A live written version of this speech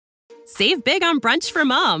Save big on brunch for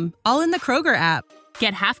mom, all in the Kroger app.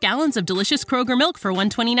 Get half gallons of delicious Kroger milk for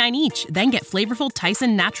 $1.29 each. Then get flavorful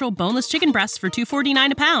Tyson natural boneless chicken breasts for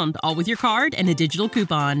 $2.49 a pound, all with your card and a digital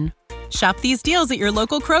coupon. Shop these deals at your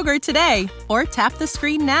local Kroger today, or tap the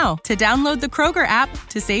screen now to download the Kroger app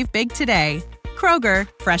to save big today. Kroger,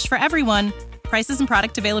 fresh for everyone. Prices and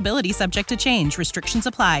product availability subject to change. Restrictions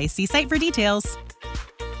apply. See site for details.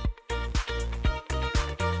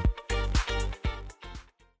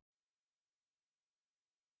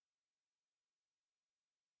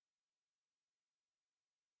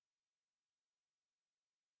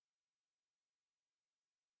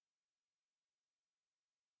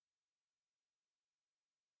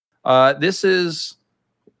 This is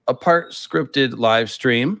a part scripted live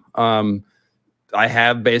stream. I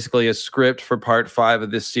have basically a script for part 5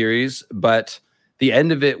 of this series, but the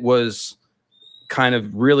end of it was kind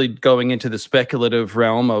of really going into the speculative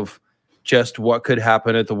realm of just what could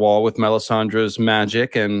happen at the wall with Melisandre's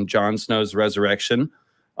magic and Jon Snow's resurrection.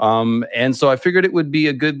 And so I figured it would be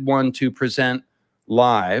a good one to present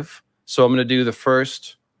live. So I'm going to do the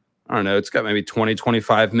first, I don't know, it's got maybe 20,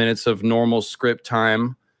 25 minutes of normal script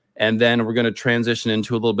time. And then we're going to transition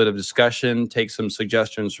into a little bit of discussion, take some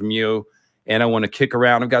suggestions from you. And I want to kick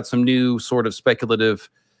around. I've got some new sort of speculative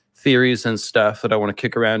theories and stuff that I want to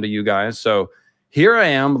kick around to you guys. So here I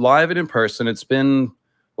am, live and in person. It's been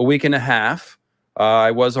a week and a half.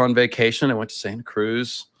 I was on vacation. I went to Santa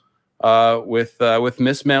Cruz with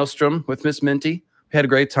Miss Maelstrom, with Miss Minty. We had a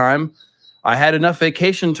great time. I had enough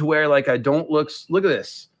vacation to where, like, I don't look at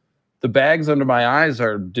this. The bags under my eyes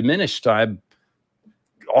are diminished. I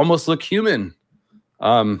almost look human.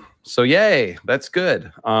 So yay, that's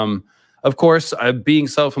good. Of course, being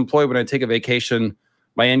self-employed, when I take a vacation,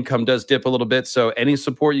 my income does dip a little bit. So any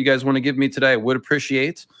support you guys want to give me today, I would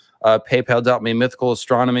appreciate. PayPal.me, Mythical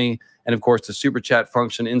Astronomy, and of course the super chat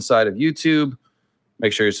function inside of YouTube.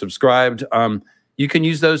 Make sure you're subscribed. You can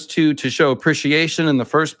use those two to show appreciation in the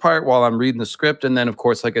first part while I'm reading the script. And then, of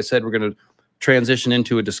course, like I said, we're going to transition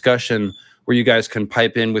into a discussion where you guys can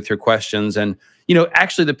pipe in with your questions. And, you know,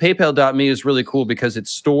 actually the PayPal.me is really cool because it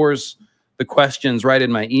stores the questions right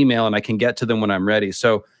in my email and I can get to them when I'm ready.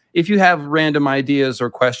 So if you have random ideas or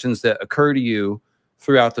questions that occur to you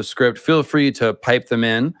throughout the script, feel free to pipe them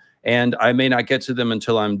in. And I may not get to them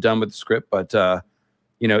until I'm done with the script, but,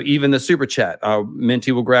 you know, even the super chat,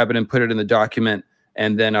 Minty will grab it and put it in the document,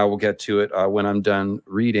 and then I will get to it when I'm done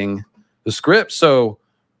reading the script. So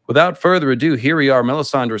without further ado, here we are,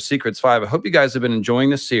 Melisandre Secrets 5. I hope you guys have been enjoying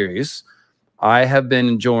this series. I have been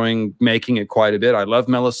enjoying making it quite a bit. I love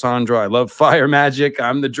Melisandre. I love fire magic.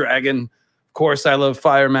 I'm the dragon. Of course, I love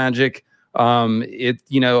fire magic.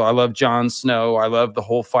 You know, I love Jon Snow. I love the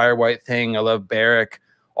whole Fire White thing. I love Beric.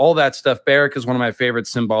 All that stuff. Beric is one of my favorite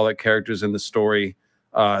symbolic characters in the story.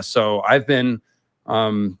 So I've been,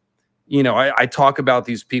 you know, I talk about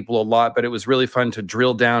these people a lot, but it was really fun to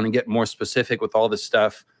drill down and get more specific with all this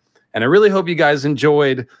stuff. And I really hope you guys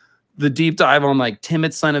enjoyed the deep dive on like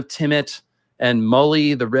Timid, son of Timid, and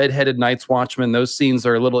Mully, the red-headed Night's Watchman. Those scenes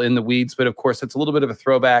are a little in the weeds, but of course, it's a little bit of a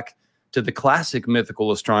throwback to the classic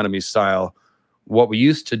mythical astronomy style, what we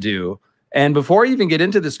used to do. And before I even get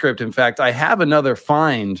into the script, in fact, I have another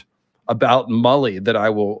find about Mully that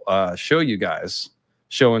I will show you guys,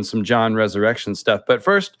 showing some Jon Resurrection stuff. But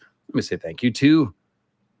first, let me say thank you to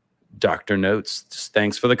Dr. Notes. Just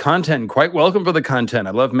thanks for the content, and quite welcome for the content.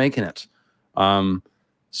 I love making it.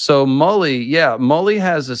 So Mully, yeah, Mully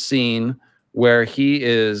has a scene where he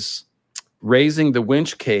is raising the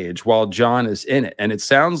winch cage while Jon is in it. And it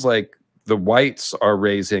sounds like the whites are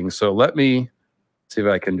raising. So let me see if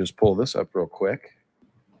I can just pull this up real quick.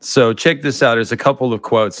 So check this out. There's a couple of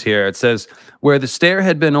quotes here. It says, where the stair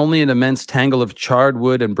had been only an immense tangle of charred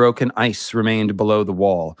wood and broken ice remained below the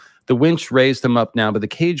wall. The winch raised them up now, but the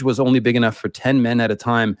cage was only big enough for 10 men at a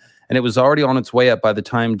time, and it was already on its way up by the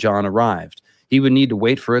time Jon arrived. He would need to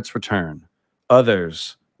wait for its return.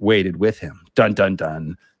 Others waited with him. Dun, dun,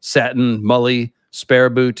 dun. Satin, Mully,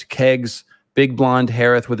 Sparrowboot, Kegs, big blonde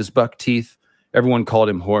Hareth with his buck teeth. Everyone called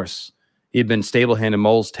him Horse. He had been stable hand in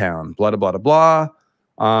Molestown. Blah, blah, blah,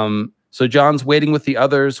 blah. So Jon's waiting with the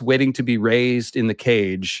others, waiting to be raised in the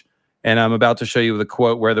cage. And I'm about to show you the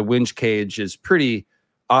quote where the winch cage is pretty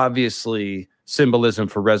obviously symbolism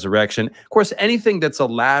for resurrection. Of course, anything that's a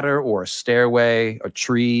ladder or a stairway, a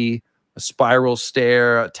tree, a spiral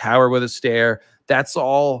stair, a tower with a stair, that's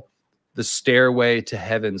all the stairway to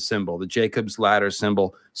heaven symbol, the Jacob's ladder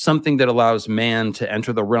symbol, something that allows man to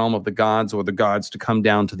enter the realm of the gods or the gods to come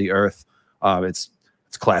down to the earth. It's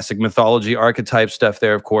classic mythology, archetype stuff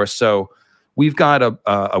there, of course. So we've got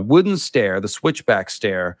a wooden stair, the switchback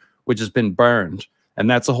stair, which has been burned. And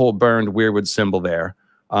that's a whole burned weirwood symbol there.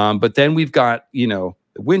 But then we've got, the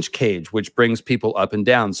winch cage, which brings people up and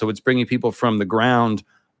down. So it's bringing people from the ground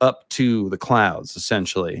up to the clouds,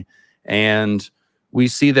 essentially. And we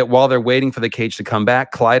see that while they're waiting for the cage to come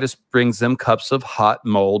back, Clytus brings them cups of hot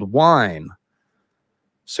mulled wine.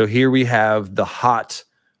 So here we have the hot,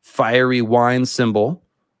 fiery wine symbol.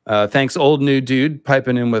 Thanks, old new dude,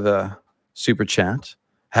 piping in with a super chat.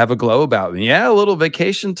 Have a glow about me. Yeah, a little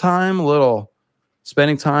vacation time, a little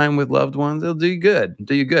spending time with loved ones. It'll do you good.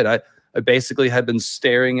 Do you good. I basically had been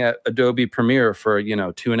staring at Adobe Premiere for,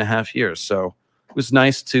 2.5 years. So it was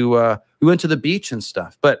nice to, we went to the beach and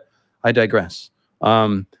stuff, but I digress.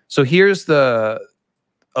 So here's a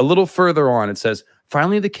little further on. It says,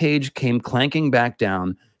 finally the cage came clanking back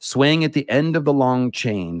down, swaying at the end of the long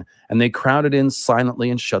chain, and they crowded in silently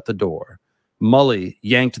and shut the door. Mully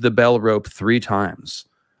yanked the bell rope 3 times.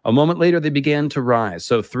 A moment later, they began to rise.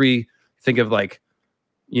 So 3, think of like,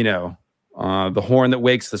 the horn that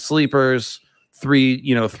wakes the sleepers,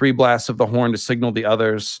 3 blasts of the horn to signal the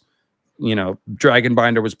others. Dragon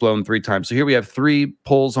binder was blown 3 times. So here we have 3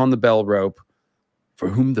 pulls on the bell rope. For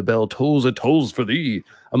whom the bell tolls, it tolls for thee.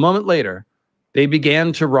 A moment later, they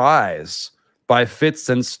began to rise by fits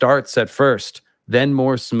and starts at first, then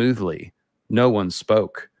more smoothly. No one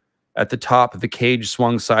spoke. At the top, the cage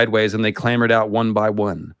swung sideways, and they clambered out one by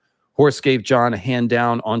one. Horse gave Jon a hand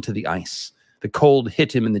down onto the ice. The cold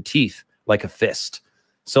hit him in the teeth like a fist.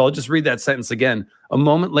 So I'll just read that sentence again. A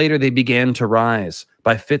moment later, they began to rise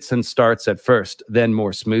by fits and starts at first, then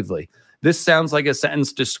more smoothly. This sounds like a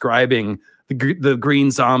sentence describing the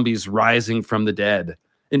green zombies rising from the dead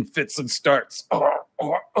in fits and starts,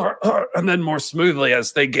 and then more smoothly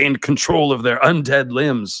as they gained control of their undead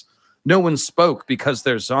limbs. No one spoke because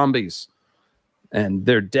they're zombies and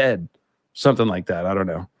they're dead. Something like that. I don't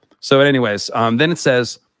know. So anyways, then it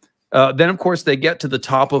says, then of course they get to the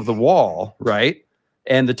top of the wall, right?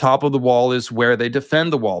 And the top of the wall is where they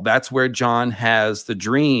defend the wall. That's where Jon has the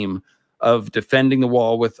dream of defending the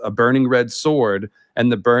wall with a burning red sword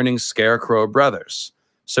and the burning Scarecrow brothers.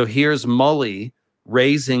 So here's Mully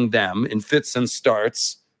raising them in fits and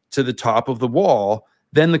starts to the top of the wall.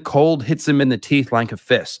 Then the cold hits him in the teeth like a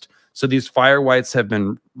fist. So these fire wights have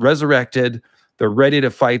been resurrected. They're ready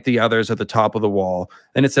to fight the others at the top of the wall.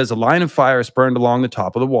 And it says, a line of fire is burned along the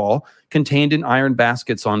top of the wall, contained in iron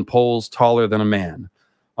baskets on poles taller than a man.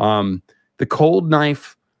 The cold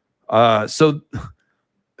knife, so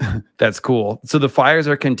that's cool. So the fires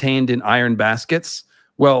are contained in iron baskets.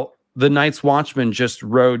 Well, the Night's Watchmen just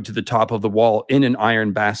rode to the top of the wall in an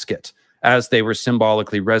iron basket as they were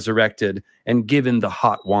symbolically resurrected and given the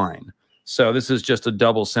hot wine. So this is just a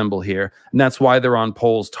double symbol here. And that's why they're on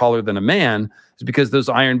poles taller than a man, is because those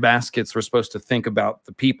iron baskets were supposed to think about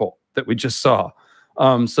the people that we just saw.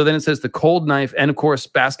 So then it says the cold knife, and of course,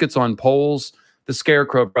 baskets on poles. The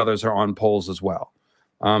Scarecrow brothers are on poles as well.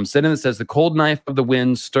 So then it says the cold knife of the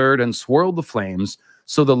wind stirred and swirled the flames,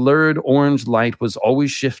 so the lurid orange light was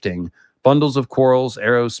always shifting. Bundles of quarrels,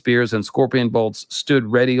 arrows, spears, and scorpion bolts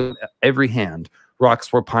stood ready on every hand.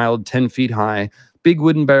 Rocks were piled 10 feet high. Big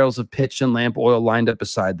wooden barrels of pitch and lamp oil lined up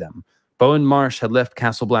beside them. Bowen Marsh had left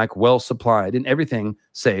Castle Black well supplied in everything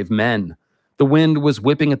save men. The wind was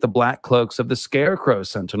whipping at the black cloaks of the Scarecrow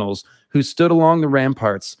sentinels who stood along the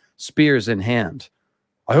ramparts, spears in hand.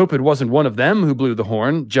 I hope it wasn't one of them who blew the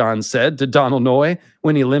horn, Jon said to Donald Noy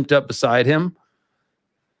when he limped up beside him.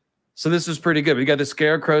 So this is pretty good. We got the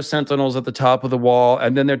Scarecrow sentinels at the top of the wall,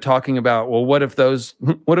 and then they're talking about, well, what if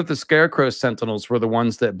the Scarecrow sentinels were the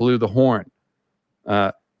ones that blew the horn?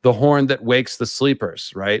 The horn that wakes the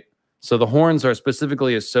sleepers, right? So the horns are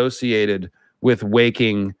specifically associated with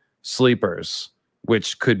waking sleepers,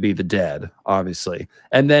 which could be the dead, obviously.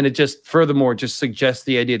 And then it just furthermore just suggests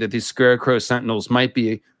the idea that these Scarecrow sentinels might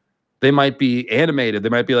be animated. They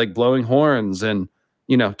might be like blowing horns and,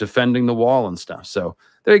 defending the wall and stuff. So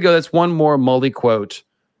there you go. That's one more Mully quote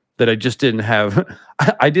that I just didn't have.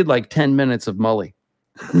 I did like 10 minutes of Mully.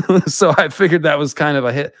 So I figured that was kind of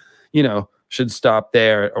a hit, should stop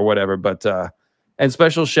there or whatever. But, and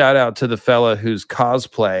special shout out to the fella whose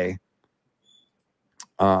cosplay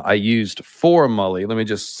I used for Mully. Let me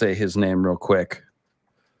just say his name real quick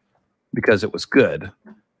because it was good.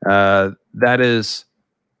 That is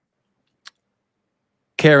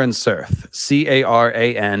Karen Surth,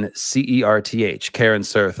 Carancerth, Karen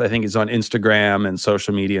Surth. I think he's on Instagram and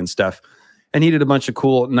social media and stuff. And he did a bunch of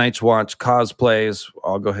cool Night's Watch cosplays.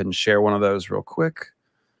 I'll go ahead and share one of those real quick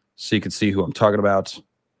so you can see who I'm talking about.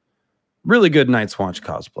 Really good Night's Watch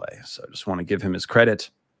cosplay. So I just want to give him his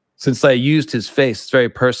credit. Since I used his face, it's very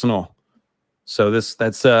personal. So that's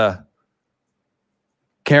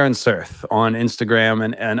Karen Surth on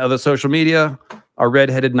Instagram and other social media, our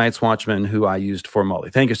redheaded Night's Watchman who I used for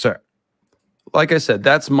Molly. Thank you, sir. Like I said,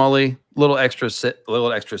 that's Molly. Little extra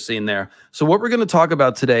scene there. So what we're going to talk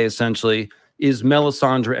about today, essentially, is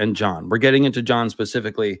Melisandre and Jon. We're getting into Jon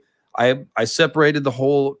specifically. I separated the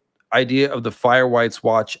whole idea of the Firewhite's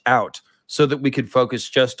Watch out so that we could focus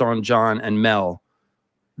just on Jon and Mel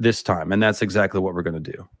this time, and that's exactly what we're going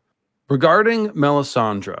to do. Regarding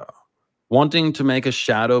Melisandre wanting to make a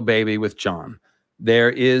shadow baby with Jon, there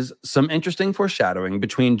is some interesting foreshadowing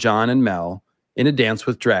between Jon and Mel in A Dance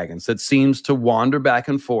with Dragons that seems to wander back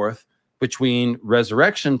and forth between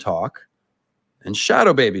resurrection talk and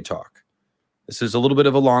shadow baby talk. This is a little bit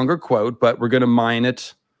of a longer quote, but we're going to mine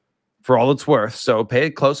it for all it's worth. So pay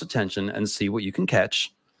close attention and see what you can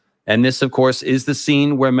catch. And this, of course, is the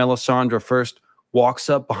scene where Melisandre first walks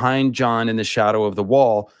up behind Jon in the shadow of the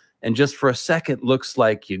wall and just for a second looks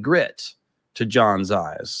like Ygritte to Jon's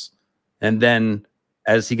eyes. And then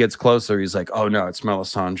as he gets closer, he's like, oh no, it's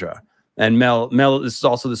Melisandre. And Mel, this is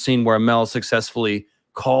also the scene where Mel successfully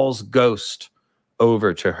calls Ghost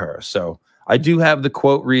over to her. So I do have the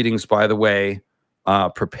quote readings, by the way,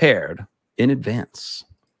 prepared in advance.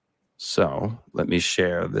 So let me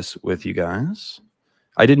share this with you guys.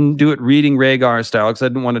 I didn't do it reading Rhaegar style because I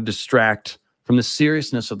didn't want to distract from the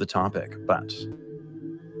seriousness of the topic, but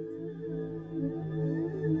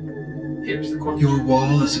here's the quote. Your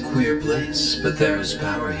wall is a queer place, but there is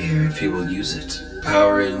power here if you will use it.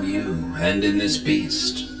 Power in you and in this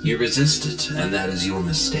beast. You resist it, and that is your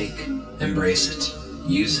mistake. Embrace it.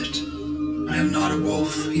 Use it. I am not a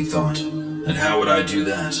wolf, he thought. And how would I do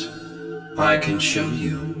that? I can show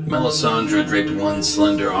you. Melisandre draped one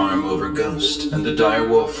slender arm over Ghost, and the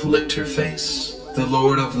direwolf licked her face. The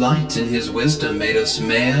Lord of Light in his wisdom made us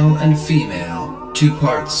male and female, two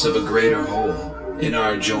parts of a greater whole. In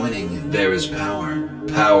our joining there is power.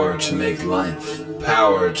 Power to make life.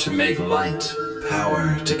 Power to make light.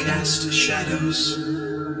 Power to cast shadows.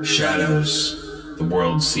 Shadows. The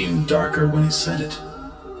world seemed darker when he said it.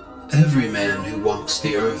 Every man who walks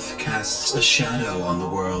the earth casts a shadow on the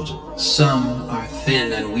world. Some are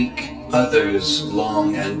thin and weak, others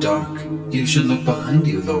long and dark. You should look behind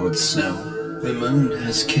you, Lord Snow. The moon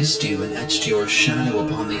has kissed you and etched your shadow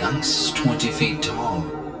upon the ice, 20 feet tall.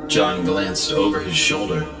 Jon glanced over his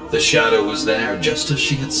shoulder. The shadow was there, just as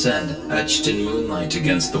she had said, etched in moonlight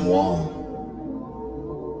against the wall.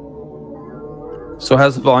 So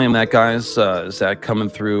how's the volume that, guys? Is that coming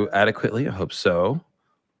through adequately? I hope so.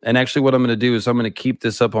 And actually what I'm going to do is I'm going to keep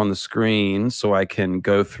this up on the screen so I can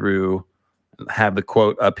go through, have the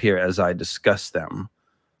quote up here as I discuss them.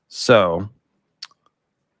 So,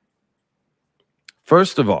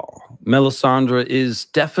 first of all, Melisandre is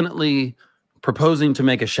definitely proposing to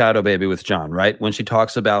make a shadow baby with Jon, right? When she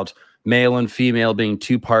talks about male and female being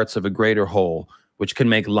two parts of a greater whole, which can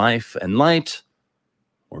make life and light,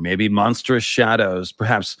 or maybe monstrous shadows,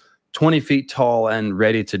 perhaps 20 feet tall and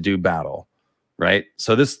ready to do battle. Right?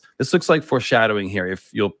 So this looks like foreshadowing here, if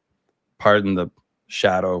you'll pardon the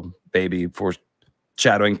shadow baby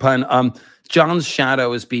foreshadowing pun. Jon's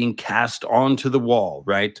shadow is being cast onto the wall,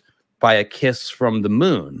 right? By a kiss from the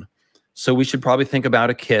moon. So we should probably think about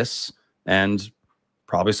a kiss and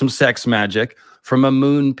probably some sex magic from a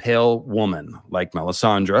moon pale woman like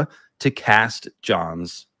Melisandre to cast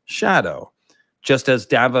Jon's shadow. Just as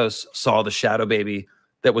Davos saw the shadow baby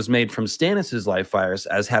that was made from Stannis' life fires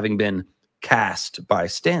as having been cast by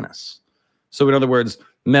Stannis. So in other words,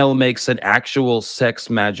 Mel makes an actual sex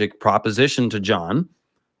magic proposition to Jon,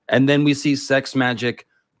 and then we see sex magic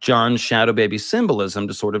Jon's shadow baby symbolism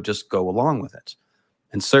to sort of just go along with it.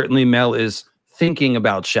 And certainly Mel is thinking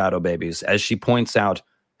about shadow babies as she points out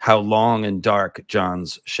how long and dark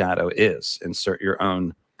Jon's shadow is. Insert your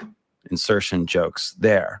own insertion jokes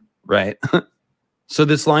there, right? So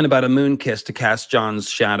this line about a moon kiss to cast Jon's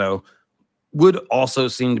shadow would also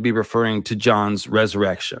seem to be referring to Jon's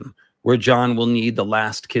resurrection, where Jon will need the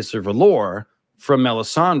last kiss of Valor from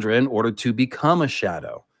Melisandre in order to become a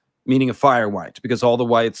shadow, meaning a fire white, because all the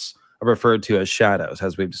whites are referred to as shadows,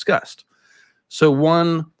 as we've discussed. So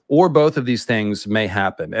one or both of these things may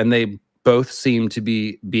happen, and they both seem to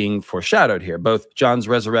be being foreshadowed here, both Jon's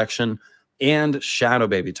resurrection and shadow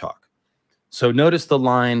baby talk. So notice the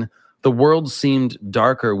line, the world seemed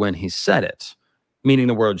darker when he said it, meaning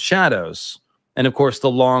the word shadows. And of course, the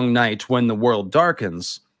long night when the world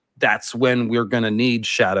darkens, that's when we're going to need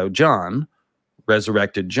Shadow Jon,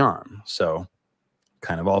 resurrected Jon. So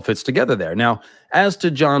kind of all fits together there. Now, as to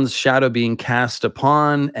Jon's shadow being cast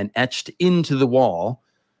upon and etched into the wall,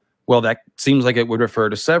 well, that seems like it would refer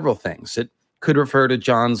to several things. It could refer to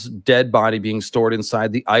Jon's dead body being stored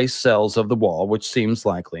inside the ice cells of the wall, which seems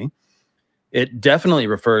likely. It definitely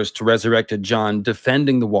refers to resurrected Jon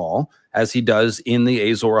defending the wall, as he does in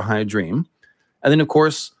the Azor Ahai dream. And then, of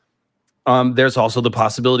course, there's also the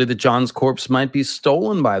possibility that Jon's corpse might be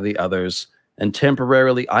stolen by the others and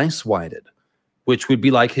temporarily ice-whited, which would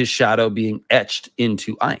be like his shadow being etched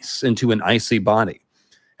into ice, into an icy body.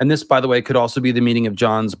 And this, by the way, could also be the meaning of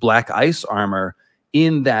Jon's black ice armor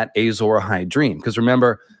in that Azor Ahai dream. Because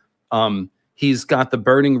remember, he's got the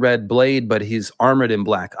burning red blade, but he's armored in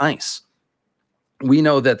black ice. We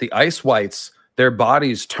know that the ice whites, their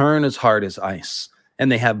bodies turn as hard as ice,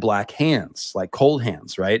 and they have black hands, like cold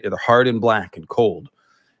hands, right? They're hard and black and cold.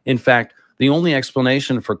 In fact, the only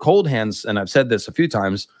explanation for cold hands, and I've said this a few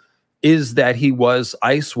times, is that he was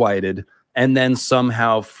ice-whited and then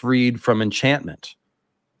somehow freed from enchantment,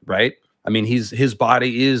 right? I mean, his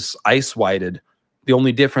body is ice-whited. The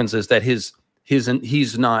only difference is that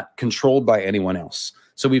he's not controlled by anyone else.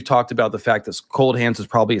 So we've talked about the fact that cold hands is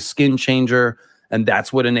probably a skin changer, and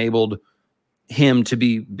that's what enabled him to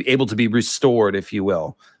be able to be restored, if you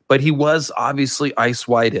will. But he was obviously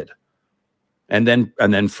ice-whited and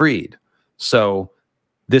then freed. So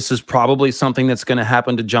this is probably something that's going to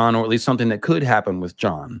happen to Jon, or at least something that could happen with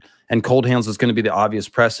Jon. And cold hands is going to be the obvious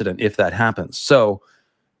precedent if that happens. So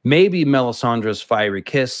maybe Melisandre's fiery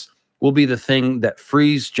kiss will be the thing that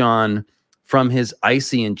frees Jon from his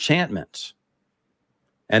icy enchantment.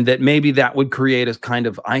 And that maybe that would create a kind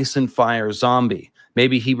of ice and fire zombie.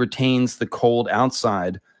 Maybe he retains the cold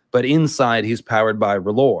outside, but inside he's powered by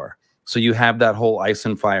R'hllor. So you have that whole ice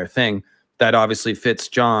and fire thing that obviously fits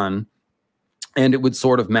Jon, and it would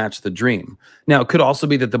sort of match the dream. Now, it could also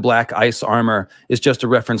be that the black ice armor is just a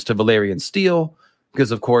reference to Valyrian steel,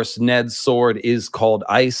 because, of course, Ned's sword is called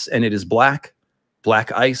ice, and it is black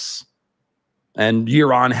ice. And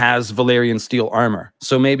Euron has Valyrian steel armor.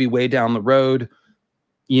 So maybe way down the road,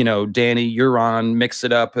 you know, Dany, Euron mix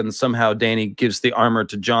it up, and somehow Dany gives the armor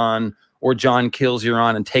to Jon, or Jon kills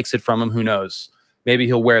Euron and takes it from him. Who knows? Maybe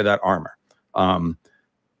he'll wear that armor.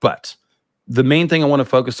 But the main thing I want to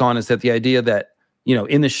focus on is that the idea that, you know,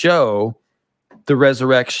 in the show, the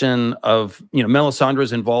resurrection of, you know, Melisandre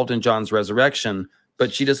is involved in Jon's resurrection,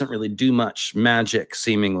 but she doesn't really do much magic,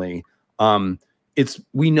 seemingly.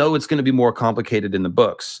 We know it's going to be more complicated in the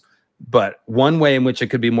books, but one way in which it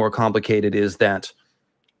could be more complicated is that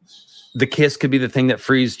the kiss could be the thing that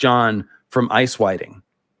frees Jon from ice whiting.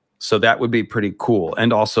 So that would be pretty cool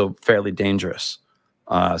and also fairly dangerous.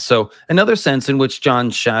 So another sense in which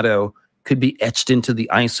Jon's shadow could be etched into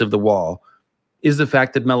the ice of the wall is the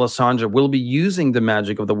fact that Melisandre will be using the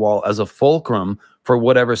magic of the wall as a fulcrum for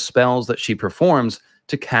whatever spells that she performs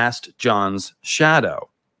to cast Jon's shadow.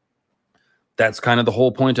 That's kind of the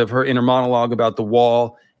whole point of her inner monologue about the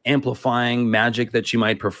wall amplifying magic that she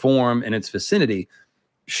might perform in its vicinity.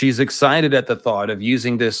 She's excited at the thought of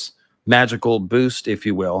using this magical boost, if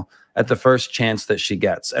you will, at the first chance that she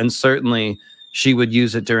gets. And certainly she would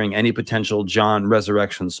use it during any potential Jon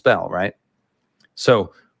resurrection spell, right?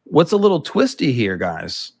 So what's a little twisty here,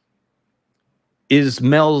 guys, is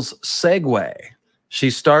Mel's segue. She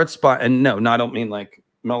starts by, and no, I don't mean like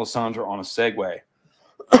Melisandre on a segue.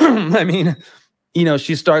 I mean, you know,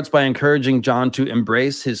 she starts by encouraging Jon to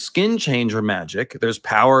embrace his skin changer magic. There's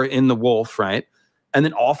power in the wolf, right? And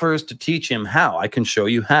then offers to teach him how. I can show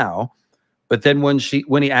you how. But then when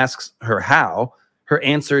he asks her how, her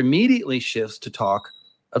answer immediately shifts to talk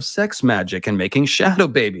of sex magic and making shadow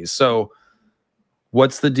babies. So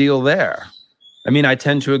what's the deal there? I mean, I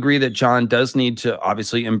tend to agree that Jon does need to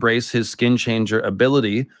obviously embrace his skin changer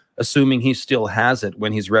ability, assuming he still has it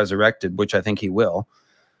when he's resurrected, which I think he will.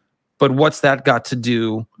 But what's that got to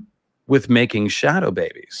do with making shadow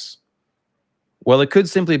babies? Well, it could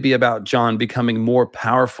simply be about Jon becoming more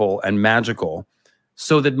powerful and magical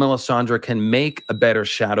so that Melisandre can make a better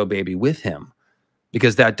shadow baby with him,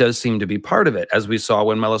 because that does seem to be part of it, as we saw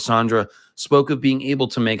when Melisandre spoke of being able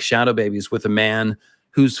to make shadow babies with a man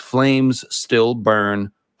whose flames still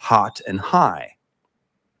burn hot and high.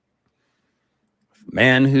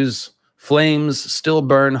 Man whose flames still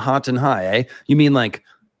burn hot and high, eh? You mean like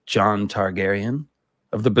Jon Targaryen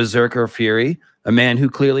of the Berserker Fury, a man who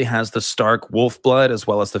clearly has the Stark wolf blood as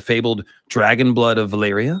well as the fabled dragon blood of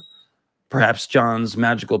Valyria? Perhaps Jon's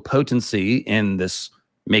magical potency in this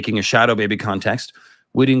making a shadow baby context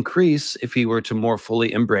would increase if he were to more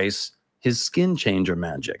fully embrace his skin changer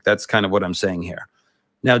magic. That's kind of what I'm saying here.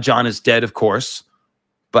 Now, Jon is dead, of course,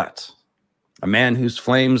 but a man whose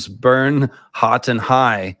flames burn hot and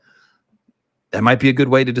high, that might be a good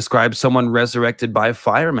way to describe someone resurrected by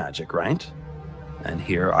fire magic, right? And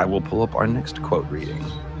here I will pull up our next quote reading.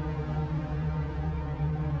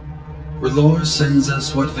 R'hllor sends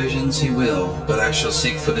us what visions he will, but I shall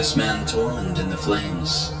seek for this man Tormund in the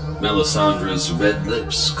flames. Melisandre's red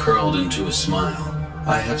lips curled into a smile.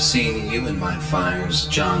 I have seen you in my fires,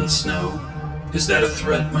 Jon Snow. Is that a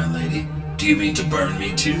threat, my lady? Do you mean to burn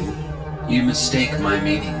me too? You mistake my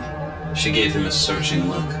meaning. She gave him a searching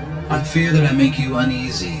look. I fear that I make you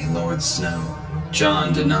uneasy, Lord Snow.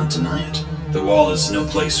 Jon did not deny it. The wall is no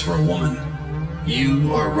place for a woman.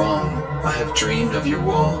 You are wrong. I have dreamed of your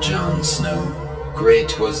wall, Jon Snow.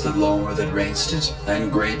 Great was the lore that raised it,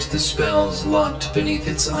 and great the spells locked beneath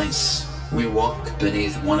its ice. We walk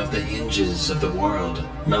beneath one of the hinges of the world.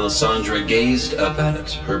 Melisandre gazed up at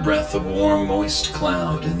it, her breath a warm, moist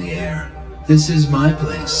cloud in the air. This is my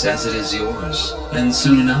place, as it is yours, and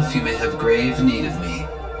soon enough you may have grave need of me.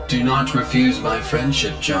 Do not refuse my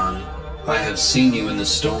friendship, Jon. I have seen you in the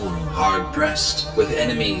storm, hard-pressed, with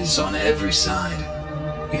enemies on every side.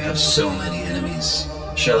 You have so many enemies.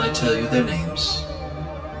 Shall I tell you their names?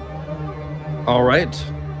 All right.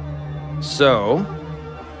 So,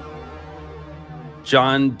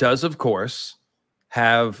 Jon does, of course,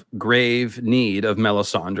 have grave need of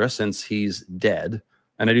Melisandre since he's dead.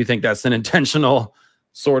 And I do think that's an intentional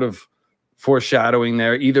sort of foreshadowing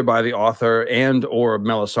there, either by the author and or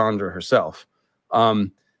Melisandre herself.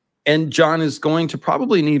 And Jon is going to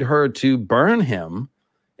probably need her to burn him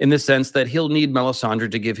in the sense that he'll need Melisandre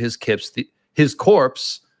to give his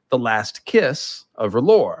corpse the last kiss of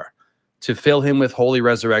R'hllor to fill him with holy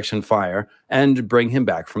resurrection fire and bring him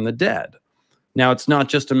back from the dead. Now, it's not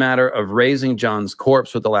just a matter of raising Jon's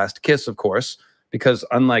corpse with the last kiss, of course, because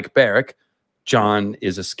unlike Beric, Jon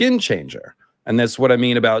is a skin changer. And that's what I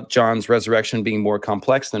mean about Jon's resurrection being more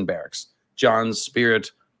complex than Beric's. Jon's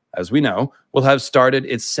spirit, as we know, will have started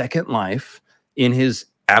its second life in his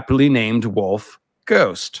aptly named wolf,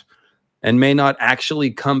 Ghost, and may not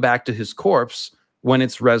actually come back to his corpse when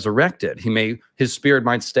it's resurrected. His spirit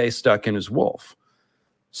might stay stuck in his wolf.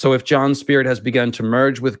 So if Jon's spirit has begun to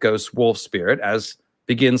merge with Ghost's wolf spirit, as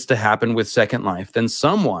begins to happen with Second Life, then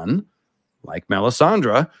someone, like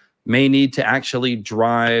Melisandre, may need to actually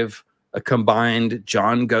drive a combined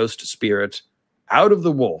Jon Ghost spirit out of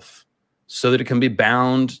the wolf so that it can be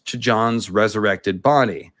bound to Jon's resurrected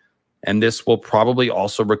body. And this will probably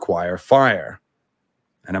also require fire.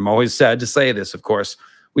 And I'm always sad to say this, of course.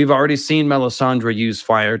 We've already seen Melisandre use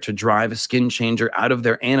fire to drive a skin changer out of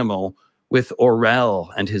their animal with Orell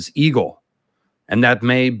and his eagle. And that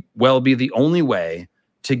may well be the only way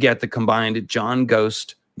to get the combined Jon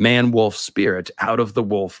Ghost man-wolf spirit out of the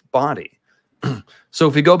wolf body. So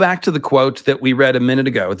if we go back to the quote that we read a minute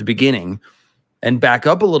ago at the beginning and back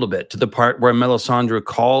up a little bit to the part where Melisandre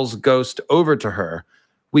calls Ghost over to her,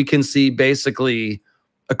 we can see basically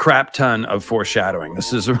a crap ton of foreshadowing.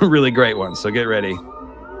 This is a really great one, so get ready.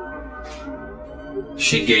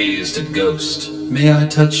 She gazed at Ghost. May I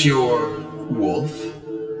touch your wolf?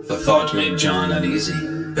 The thought made Jon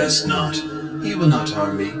uneasy. Best not. He will not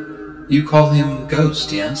harm me. You call him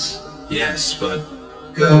Ghost, yes? Yes, but...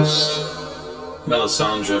 Ghost.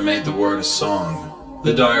 Melisandre made the word a song.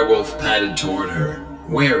 The direwolf padded toward her.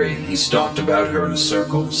 Wary, he stalked about her in a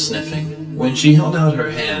circle, sniffing. When she held out her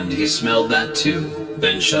hand, he smelled that too,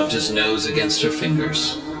 then shoved his nose against her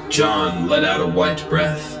fingers. Jon let out a white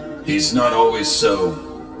breath. He's not always so...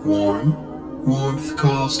 warm? Warmth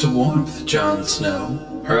calls to warmth, Jon Snow.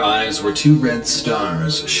 Her eyes were two red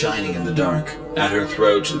stars shining in the dark. At her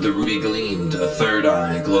throat, the ruby gleamed, a third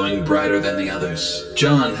eye glowing brighter than the others.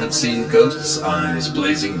 Jon had seen Ghost's eyes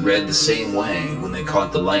blazing red the same way when they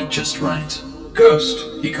caught the light just right.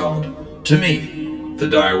 Ghost, he called. To me. The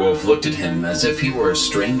direwolf looked at him as if he were a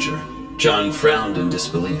stranger. Jon frowned in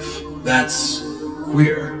disbelief. That's...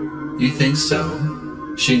 queer. You think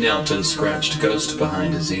so? She knelt and scratched Ghost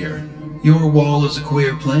behind his ear. Your wall is a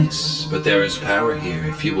queer place, but there is power here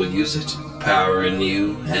if you will use it. Power in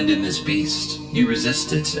you and in this beast. You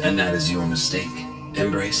resist it, and that is your mistake.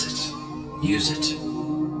 Embrace it. Use it.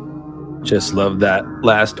 Just love that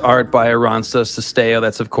last art by Aranza Sesteo.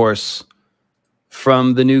 That's, of course,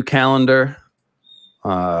 from the new calendar.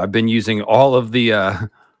 I've been using all of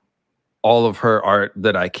her art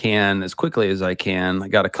that I can as quickly as I can. I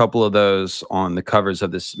got a couple of those on the covers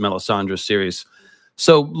of this Melisandre series.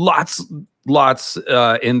 So lots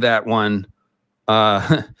in that one.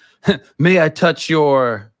 May I touch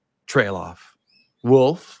your trail off,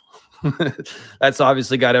 wolf? That's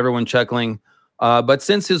obviously got everyone chuckling. But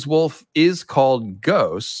since his wolf is called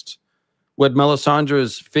Ghost, what Melisandre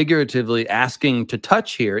is figuratively asking to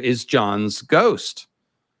touch here is Jon's ghost.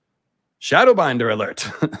 Shadowbinder alert.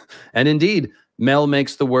 And indeed, Mel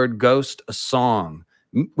makes the word ghost a song,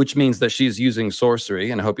 which means that she's using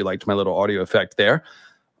sorcery. And I hope you liked my little audio effect there.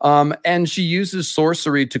 And she uses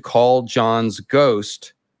sorcery to call Jon's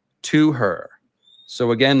ghost to her.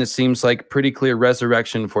 So again, this seems like pretty clear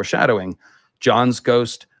resurrection foreshadowing. Jon's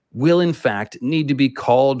ghost will in fact need to be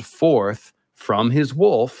called forth from his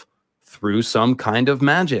wolf through some kind of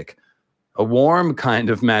magic. A warm kind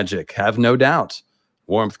of magic, have no doubt.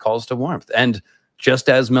 Warmth calls to warmth. And just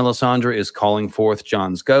as Melisandre is calling forth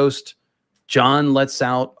Jon's ghost, Jon lets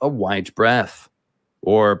out a white breath,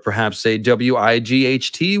 or perhaps a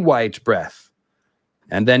W-I-G-H-T white breath.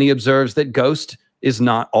 And then he observes that ghost is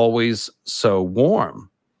not always so warm.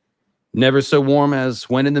 Never so warm as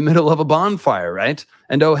when in the middle of a bonfire, right?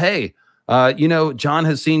 And oh, hey, Jon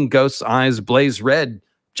has seen Ghost's eyes blaze red,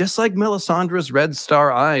 just like Melisandre's red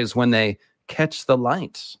star eyes when they catch the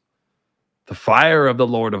light. The fire of the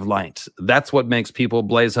Lord of Light. That's what makes people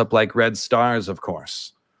blaze up like red stars, of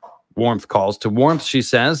course. Warmth calls to warmth, she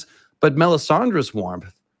says, but Melisandre's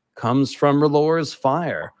warmth comes from R'hllor's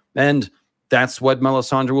fire. And that's what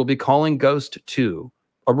Melisandre will be calling Ghost to,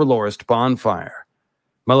 a R'hllorist bonfire.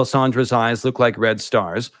 Melisandre's eyes look like red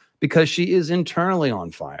stars because she is internally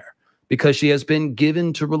on fire, because she has been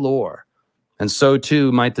given to R'hllor. And so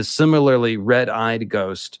too might the similarly red-eyed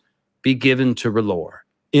ghost be given to R'hllor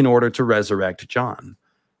in order to resurrect Jon.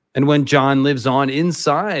 And when Jon lives on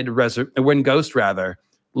inside, when Ghost rather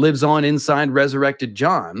lives on inside resurrected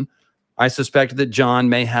Jon, I suspect that Jon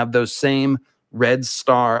may have those same red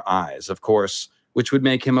star eyes, of course, which would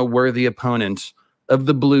make him a worthy opponent of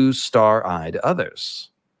the blue star-eyed others.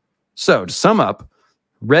 So, to sum up,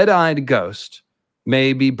 red-eyed Ghost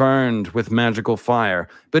may be burned with magical fire,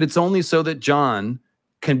 but it's only so that Jon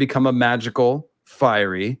can become a magical,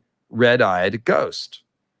 fiery, red-eyed ghost.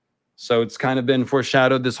 So it's kind of been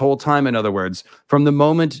foreshadowed this whole time, in other words, from the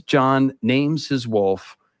moment Jon names his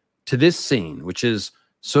wolf to this scene, which is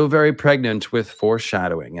so very pregnant with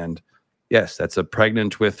foreshadowing. And yes, that's a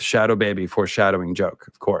pregnant with shadow baby foreshadowing joke,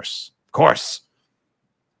 of course. Of course.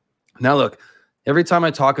 Now look, every time I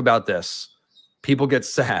talk about this, people get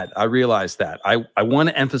sad. I realize that. I want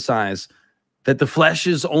to emphasize that the flesh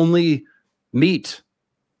is only meat,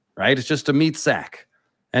 right? It's just a meat sack.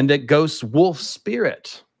 And that Ghost's wolf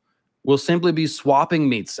spirit will simply be swapping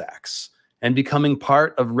meat sacks and becoming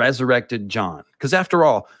part of resurrected Jon. Because after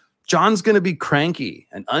all, Jon's going to be cranky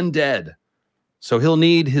and undead. So he'll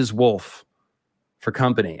need his wolf for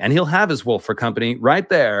company. And he'll have his wolf for company right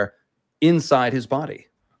there inside his body.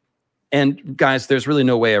 And guys, there's really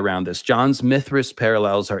no way around this. Jon's Mithras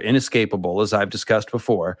parallels are inescapable, as I've discussed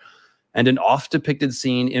before. And an oft-depicted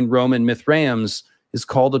scene in Roman Mithraeums is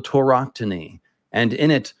called a tauroctony. And in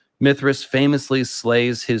it, Mithras famously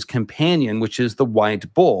slays his companion, which is the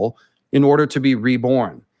white bull, in order to be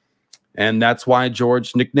reborn. And that's why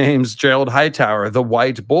George nicknames Gerald Hightower the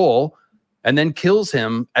White Bull and then kills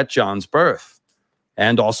him at Jon's birth.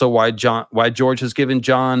 And also why George has given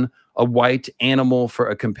Jon a white animal for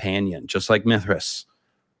a companion, just like Mithras,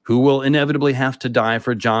 who will inevitably have to die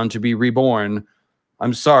for Jon to be reborn.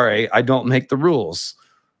 I'm sorry, I don't make the rules.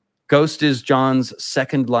 Ghost is Jon's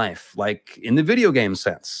second life, like in the video game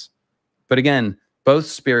sense. But again, both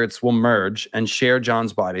spirits will merge and share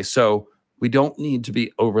Jon's body, so we don't need to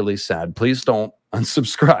be overly sad. Please don't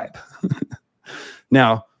unsubscribe.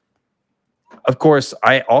 Now, of course,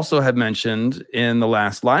 I also had mentioned in the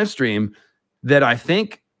last live stream that I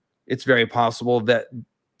think it's very possible that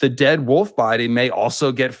the dead wolf body may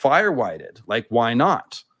also get fire whited. Like, why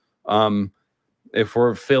not? If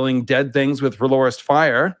we're filling dead things with R'hllorist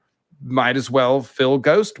fire, might as well fill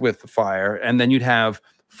Ghost with fire, and then you'd have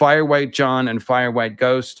Fire White Jon and Fire White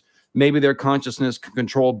Ghost. Maybe their consciousness can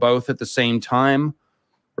control both at the same time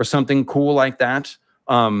or something cool like that.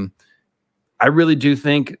 I really do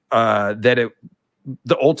think that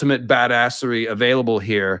the ultimate badassery available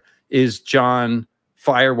here is Jon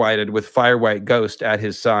Fire Whited with Fire White Ghost at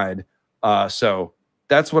his side. So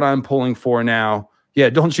that's what I'm pulling for now. Yeah,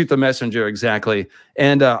 don't shoot the messenger, exactly.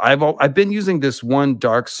 And I've been using this one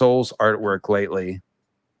Dark Souls artwork lately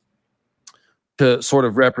to sort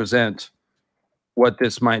of represent what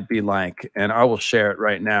this might be like, and I will share it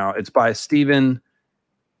right now. It's by Stephen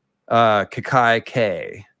Kakai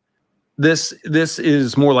K. This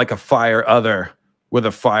is more like a fire other with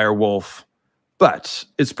a fire wolf, but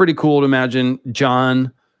it's pretty cool to imagine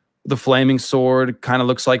Jon, the flaming sword, kind of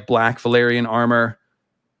looks like black Valyrian armor.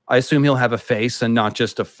 I assume he'll have a face and not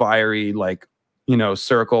just a fiery, like,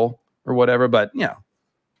 circle or whatever, but yeah,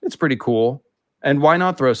 it's pretty cool. And why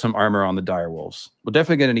not throw some armor on the direwolves? We're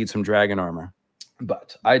definitely going to need some dragon armor.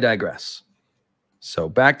 But I digress. So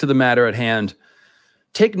back to the matter at hand.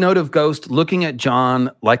 Take note of Ghost looking at Jon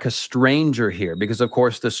like a stranger here, because of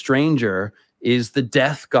course the stranger is the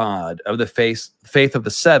death god of the faith of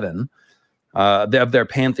the seven, of their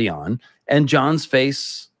pantheon. And Jon's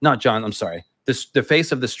face, not Jon, I'm sorry, the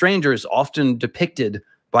face of the stranger is often depicted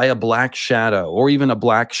by a black shadow, or even a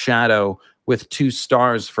black shadow with 2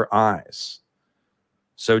 stars for eyes.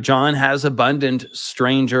 So Jon has abundant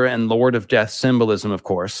stranger and Lord of Death symbolism, of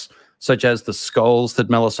course, such as the skulls that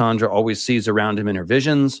Melisandre always sees around him in her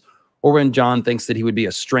visions, or when Jon thinks that he would be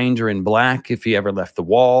a stranger in black if he ever left the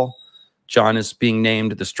wall. Jon is being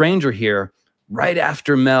named the stranger here right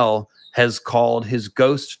after Mel has called his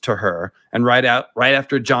ghost to her, and right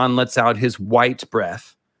after Jon lets out his white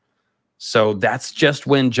breath. So that's just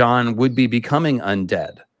when Jon would be becoming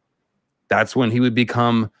undead. That's when he would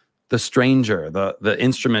become the stranger, the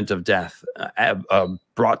instrument of death,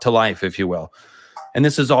 brought to life, if you will. And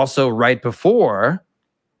this is also right before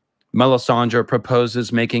Melisandre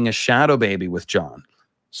proposes making a shadow baby with Jon.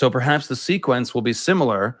 So perhaps the sequence will be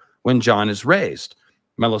similar when Jon is raised.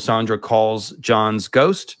 Melisandre calls Jon's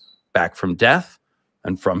ghost back from death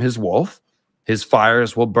and from his wolf. His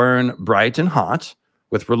fires will burn bright and hot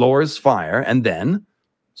with R'hllor's fire, and then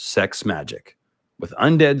sex magic with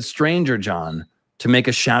undead stranger Jon to make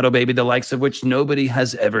a shadow baby the likes of which nobody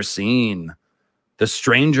has ever seen. The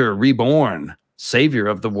stranger reborn, savior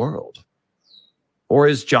of the world. Or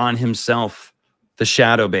is Jon himself the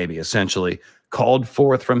shadow baby, essentially, called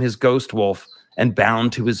forth from his ghost wolf and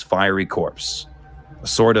bound to his fiery corpse? A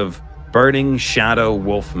sort of burning shadow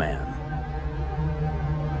wolf man.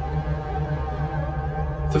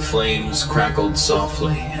 The flames crackled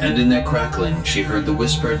softly, and in their crackling she heard the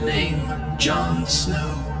whispered name, Jon Snow.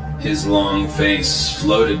 His long face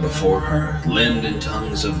floated before her, limned in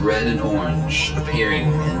tongues of red and orange,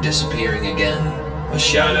 appearing and disappearing again, a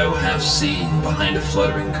shadow half seen behind a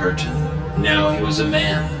fluttering curtain. Now he was a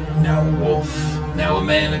man, now a wolf, now a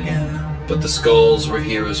man again. But the skulls were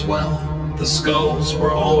here as well. The skulls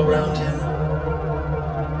were all around him.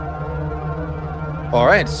 All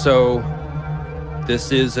right, so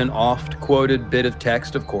this is an oft-quoted bit of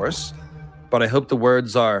text, of course, but I hope the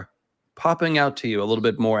words are popping out to you a little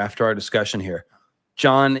bit more after our discussion here.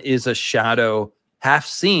 Jon is a shadow half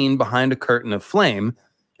seen behind a curtain of flame,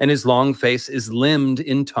 and his long face is limned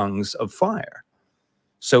in tongues of fire.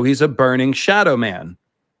 So he's a burning shadow man,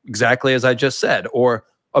 exactly as I just said, or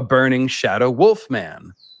a burning shadow wolf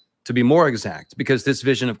man, to be more exact, because this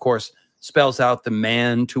vision, of course, spells out the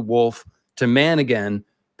man to wolf to man again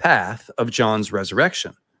path of Jon's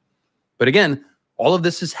resurrection. But again, all of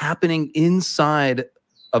this is happening inside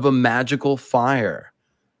of a magical fire,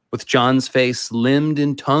 with Jon's face limned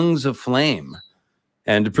in tongues of flame,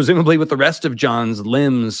 and presumably with the rest of Jon's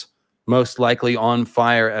limbs most likely on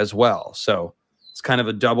fire as well. So it's kind of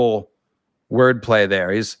a double wordplay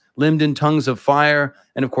there. He's limned in tongues of fire,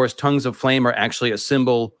 and of course, tongues of flame are actually a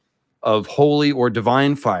symbol of holy or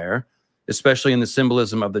divine fire, especially in the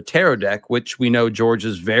symbolism of the tarot deck, which we know George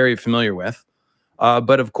is very familiar with.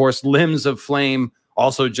 But of course, limbs of flame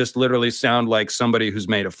also just literally sound like somebody who's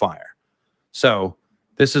made of fire. So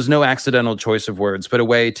this is no accidental choice of words, but a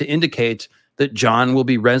way to indicate that Jon will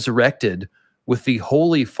be resurrected with the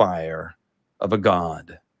holy fire of a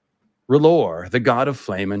god. R'hllor, the god of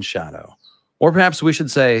flame and shadow. Or perhaps we should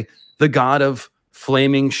say the god of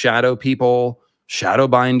flaming shadow people, shadow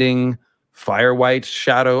binding, fire white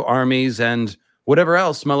shadow armies, and whatever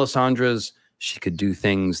else Melisandre's she could do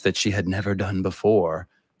things that she had never done before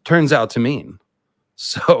turns out to mean.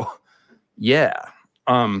 So, yeah.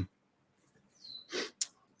 Let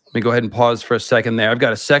me go ahead and pause for a second there. I've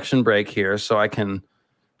got a section break here so I can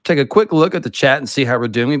take a quick look at the chat and see how we're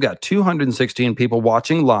doing. We've got 216 people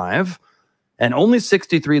watching live and only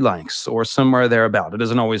 63 likes or somewhere thereabout. It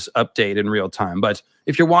doesn't always update in real time, but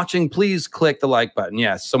if you're watching, please click the like button.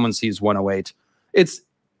 Yes, someone sees 108.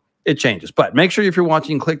 It changes, but make sure if you're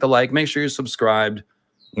watching, click the like. Make sure you're subscribed.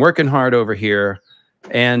 I'm working hard over here.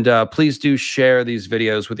 And please do share these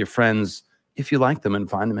videos with your friends if you like them and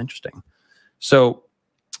find them interesting. So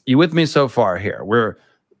you with me so far here? We're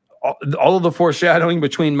all of the foreshadowing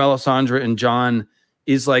between Melisandre and Jon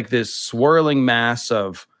is like this swirling mass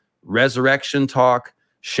of resurrection talk,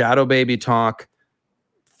 shadow baby talk,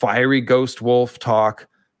 fiery ghost wolf talk.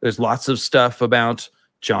 There's lots of stuff about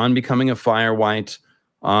Jon becoming a fire white.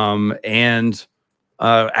 Actually,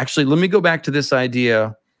 let me go back to this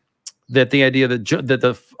idea that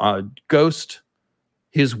the ghost,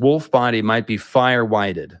 his wolf body might be fire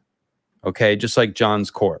whited, okay, just like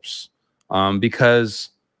Jon's corpse. Because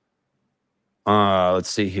let's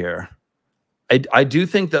see here. I do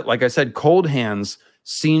think that, like I said, Cold Hands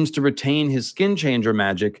seems to retain his skin changer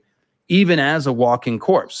magic even as a walking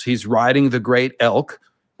corpse. He's riding the great elk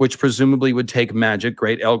which presumably would take magic.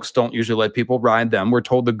 Great elks don't usually let people ride them. We're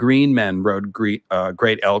told the green men rode great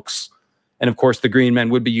elks. And of course, the green men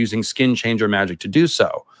would be using skin changer magic to do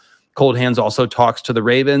so. Cold Hands also talks to the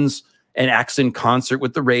ravens and acts in concert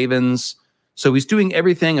with the ravens. So he's doing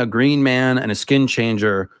everything a green man and a skin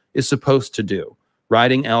changer is supposed to do.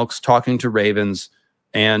 Riding elks, talking to ravens.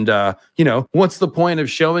 And, what's the point of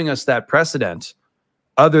showing us that precedent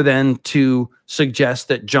other than to suggest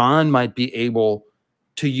that Jon might be able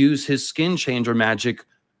to use his skin changer magic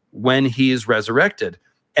when he is resurrected?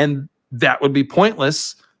 And that would be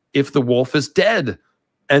pointless if the wolf is dead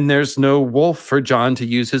and there's no wolf for Jon to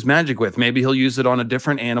use his magic with. Maybe he'll use it on a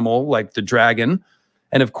different animal like the dragon.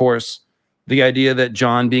 And of course, the idea that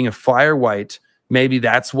Jon being a fire wight, maybe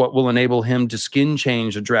that's what will enable him to skin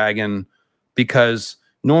change a dragon, because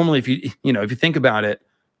normally if you think about it,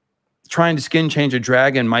 trying to skin change a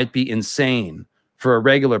dragon might be insane for a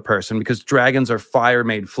regular person because dragons are fire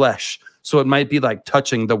made flesh. So it might be like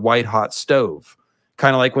touching the white hot stove,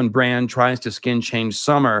 kind of like when Bran tries to skin change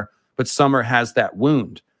Summer, but Summer has that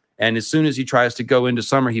wound. And as soon as he tries to go into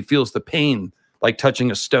Summer, he feels the pain like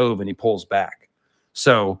touching a stove and he pulls back.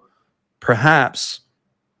 So perhaps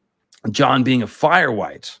Jon being a fire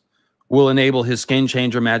wight will enable his skin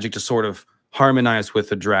changer magic to sort of harmonize with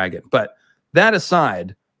the dragon. But that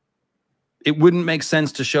aside, it wouldn't make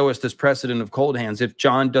sense to show us this precedent of Cold Hands if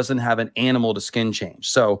Jon doesn't have an animal to skin change.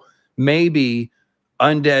 So maybe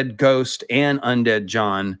undead Ghost and undead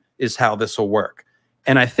Jon is how this will work.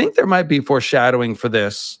 And I think there might be foreshadowing for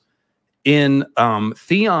this in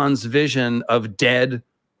Theon's vision of dead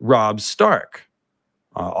Robb Stark,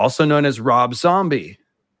 also known as Rob Zombie.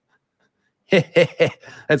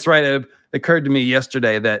 That's right. It occurred to me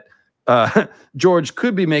yesterday that George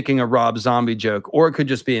could be making a Rob Zombie joke, or it could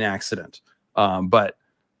just be an accident. But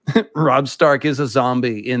Robb Stark is a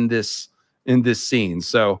zombie in this scene.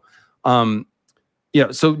 So,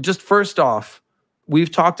 so just first off,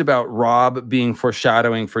 we've talked about Robb being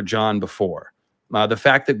foreshadowing for Jon before. The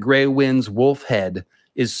fact that Grey Wind's wolf head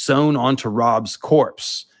is sewn onto Robb's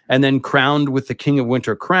corpse and then crowned with the King of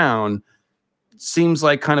Winter crown seems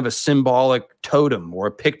like kind of a symbolic totem or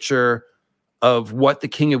a picture of what the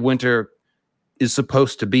King of Winter is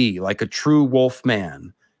supposed to be, like a true wolf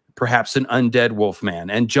man, perhaps an undead wolf man.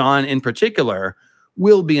 And Jon in particular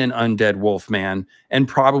will be an undead wolf man and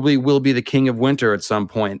probably will be the King of Winter at some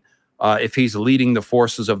point if he's leading the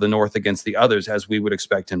forces of the North against the others, as we would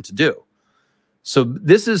expect him to do. So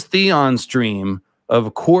this is Theon's dream of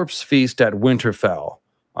a corpse feast at Winterfell.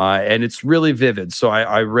 And it's really vivid. So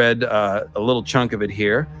I read a little chunk of it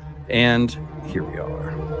here, and here we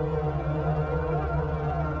are.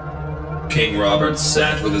 King Robert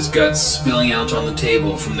sat with his guts spilling out on the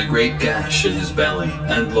table from the great gash in his belly,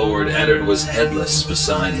 and Lord Eddard was headless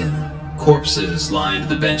beside him. Corpses lined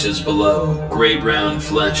the benches below, gray-brown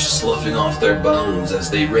flesh sloughing off their bones as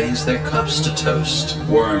they raised their cups to toast,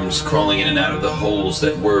 worms crawling in and out of the holes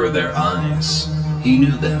that were their eyes. He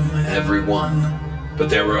knew them, every one. But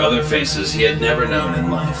there were other faces he had never known in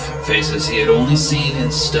life, faces he had only seen in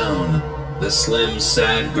stone. The slim,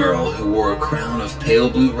 sad girl who wore a crown of pale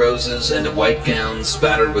blue roses and a white gown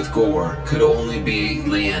spattered with gore could only be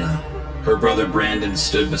Lyanna. Her brother Brandon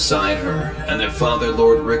stood beside her, and their father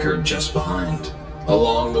Lord Rickard just behind.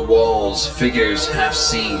 Along the walls, figures half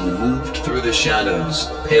seen moved through the shadows,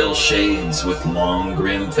 pale shades with long,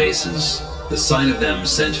 grim faces. The sight of them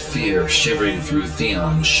sent fear shivering through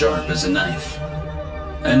Theon sharp as a knife.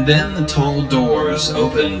 And then the tall doors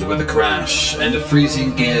opened with a crash, and a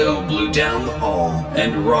freezing gale blew down the hall,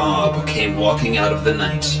 and Robb came walking out of the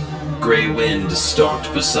night. Grey Wind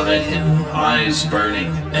stalked beside him, eyes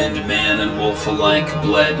burning, and man and wolf alike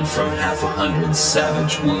bled from 100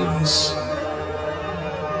 savage wounds.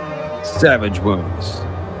 Savage wounds.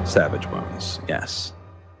 Savage wounds, yes.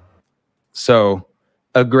 So,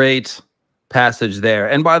 a great passage there.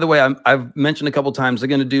 And by the way, I've mentioned a couple times, I'm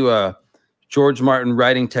going to do a George Martin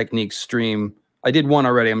writing technique stream. I did one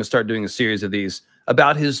already. I'm going to start doing a series of these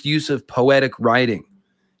about his use of poetic writing.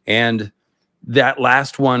 And that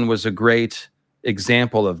last one was a great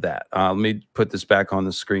example of that. Let me put this back on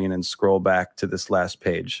the screen and scroll back to this last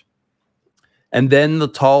page. And then the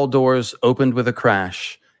tall doors opened with a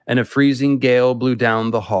crash, and a freezing gale blew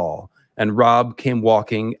down the hall, and Robb came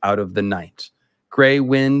walking out of the night. Grey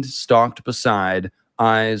Wind stalked beside,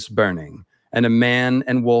 eyes burning, and a man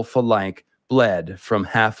and wolf alike bled from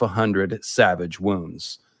 100 savage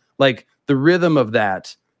wounds. Like, the rhythm of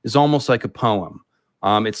that is almost like a poem.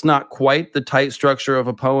 It's not quite the tight structure of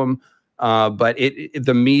a poem, but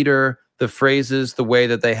the meter, the phrases, the way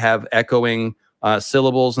that they have echoing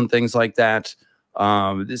syllables and things like that.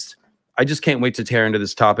 I I just can't wait to tear into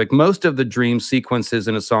this topic. Most of the dream sequences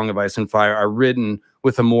in A Song of Ice and Fire are written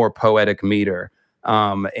with a more poetic meter.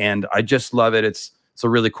 And I just love it. It's a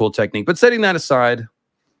really cool technique. But setting that aside,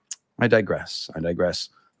 I digress.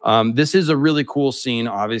 This is a really cool scene.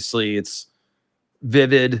 Obviously, it's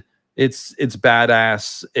vivid. It's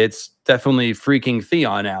badass. It's definitely freaking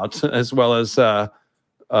Theon out, as well as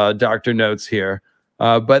Dr. Notes here.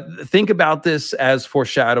 But think about this as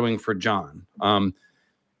foreshadowing for Jon.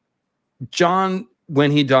 Jon,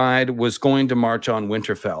 when he died, was going to march on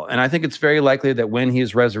Winterfell. And I think it's very likely that when he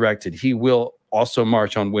is resurrected, he will also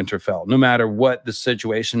march on Winterfell, no matter what the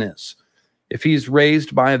situation is. If he's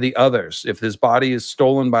raised by the others, if his body is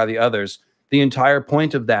stolen by the others, the entire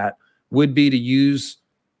point of that would be to use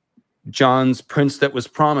Jon's Prince That Was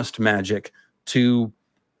Promised magic to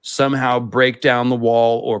somehow break down the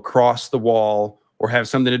wall or cross the wall or have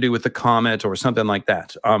something to do with the comet or something like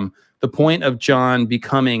that. The point of Jon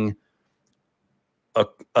becoming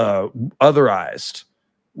otherized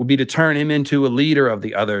would be to turn him into a leader of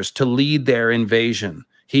the others, to lead their invasion.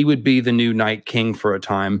 He would be the new Night King for a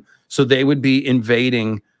time. So they would be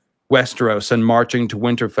invading Westeros and marching to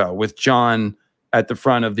Winterfell with Jon at the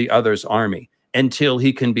front of the others' army until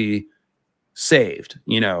he can be saved,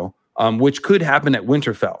 which could happen at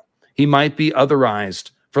Winterfell. He might be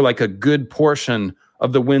otherized for like a good portion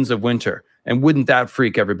of the Winds of Winter. And wouldn't that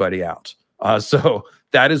freak everybody out? So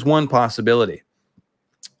that is one possibility.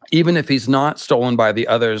 Even if he's not stolen by the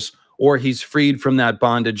others or he's freed from that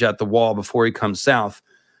bondage at the wall before he comes south,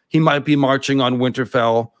 he might be marching on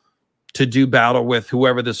Winterfell to do battle with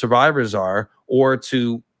whoever the survivors are, or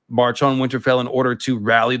to march on Winterfell in order to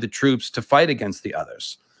rally the troops to fight against the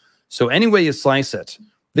others. So any way you slice it,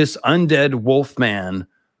 this undead wolfman,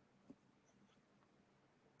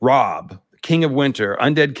 Robb, King of Winter,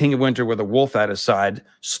 undead King of Winter with a wolf at his side,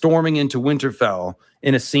 storming into Winterfell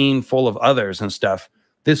in a scene full of others and stuff,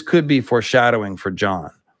 this could be foreshadowing for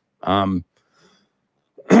Jon.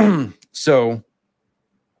 So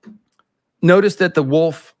notice that the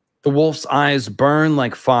wolf's eyes burn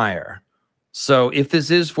like fire. So if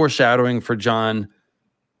this is foreshadowing for Jon,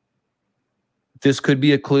 this could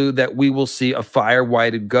be a clue that we will see a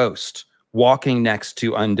fire-whited ghost walking next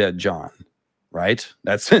to undead Jon, right?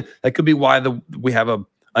 That could be why we have a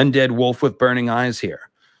undead wolf with burning eyes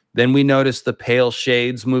here. Then we notice the pale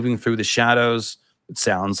shades moving through the shadows. It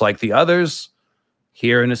sounds like the others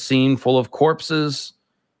here in a scene full of corpses.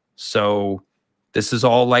 So this is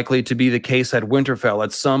all likely to be the case at Winterfell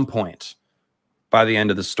at some point by the end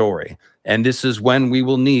of the story. And this is when we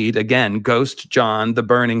will need, again, Ghost Jon, the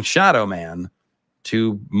Burning Shadow Man,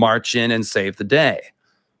 to march in and save the day.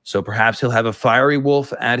 So perhaps he'll have a fiery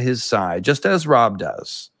wolf at his side, just as Robb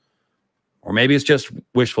does. Or maybe it's just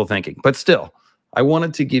wishful thinking. But still, I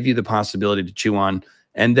wanted to give you the possibility to chew on,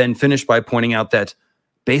 and then finish by pointing out that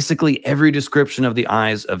basically every description of the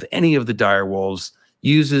eyes of any of the dire wolves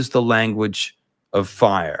uses the language of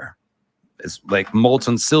fire. It's like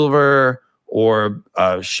molten silver, or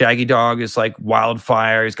Shaggy Dog is like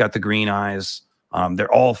wildfire. He's got the green eyes.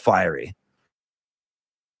 They're all fiery.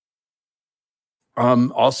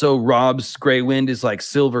 Also, Robb's Grey Wind is like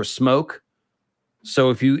silver smoke. So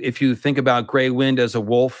if you think about Grey Wind as a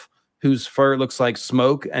wolf whose fur looks like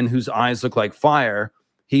smoke and whose eyes look like fire,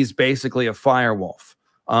 he's basically a fire wolf.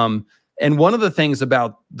 And one of the things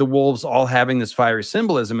about the wolves all having this fiery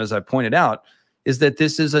symbolism, as I pointed out, is that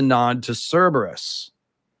this is a nod to Cerberus.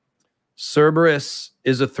 Cerberus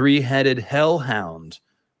is a three-headed hellhound,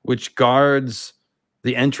 which guards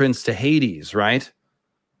the entrance to Hades, right?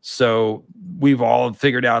 So we've all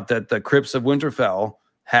figured out that the crypts of Winterfell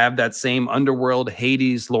have that same underworld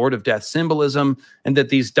Hades, Lord of Death symbolism, and that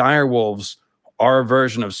these dire wolves are a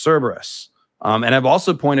version of Cerberus. And I've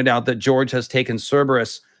also pointed out that George has taken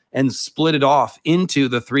Cerberus and split it off into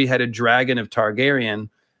the three-headed dragon of Targaryen,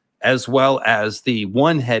 as well as the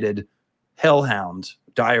one-headed hellhound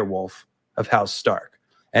direwolf of House Stark.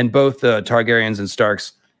 And both the Targaryens and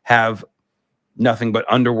Starks have nothing but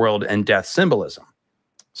underworld and death symbolism.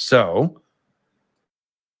 So,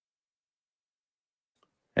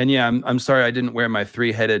 and yeah, I'm sorry I didn't wear my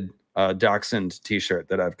three-headed dachshund t-shirt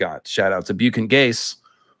that I've got. Shout out to Buchan Gase.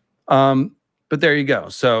 But there you go.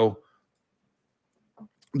 So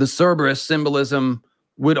the Cerberus symbolism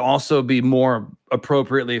would also be more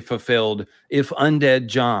appropriately fulfilled if undead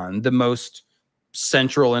Jon, the most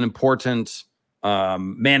central and important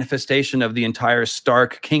manifestation of the entire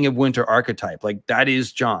Stark King of Winter archetype, like that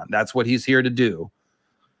is Jon. That's what he's here to do.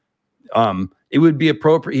 It would be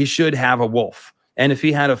appropriate. He should have a wolf. And if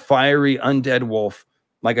he had a fiery undead wolf,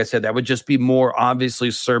 like I said, that would just be more obviously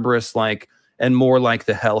Cerberus-like and more like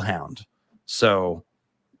the Hellhound. So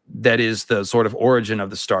that is the sort of origin of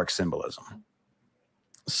the Stark symbolism.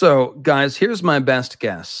 So, guys, here's my best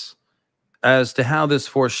guess as to how this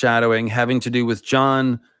foreshadowing having to do with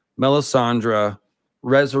Jon, Melisandre,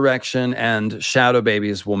 resurrection, and shadow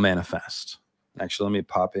babies will manifest. Actually, let me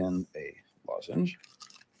pop in a lozenge.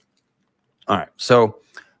 All right, so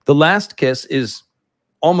the last kiss is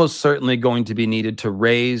almost certainly going to be needed to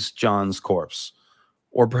raise Jon's corpse,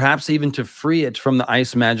 or perhaps even to free it from the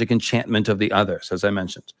ice magic enchantment of the others, as I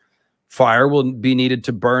mentioned. Fire will be needed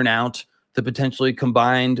to burn out the potentially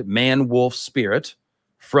combined man-wolf spirit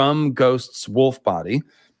from Ghost's wolf body,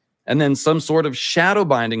 and then some sort of shadow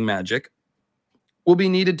binding magic will be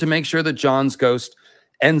needed to make sure that Jon's ghost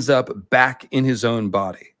ends up back in his own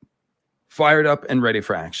body, fired up and ready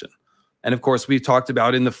for action. And of course, we've talked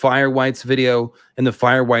about in the Fire Whites video and the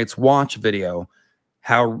Fire Whites Watch video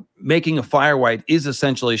how making a Fire White is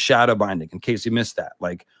essentially shadow binding, in case you missed that.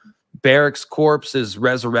 Like, Beric's corpse is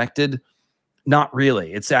resurrected. Not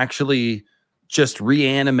really. It's actually just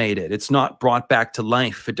reanimated. It's not brought back to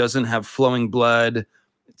life. It doesn't have flowing blood.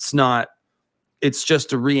 It's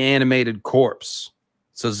just a reanimated corpse.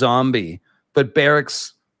 It's a zombie. But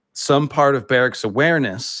some part of Beric's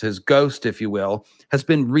awareness, his ghost, if you will, has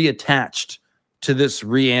been reattached to this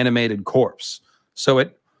reanimated corpse. So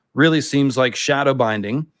it really seems like shadow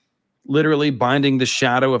binding, literally binding the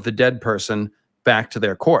shadow of the dead person back to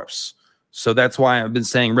their corpse. So that's why I've been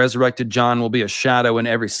saying resurrected Jon will be a shadow in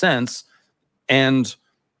every sense, and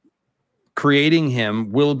creating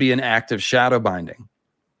him will be an act of shadow binding.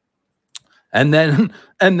 And then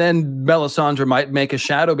Melisandre might make a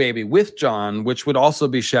shadow baby with Jon, which would also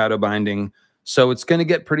be shadow binding. So it's going to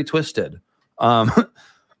get pretty twisted.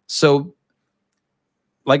 So,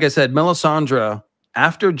 like I said, Melisandre,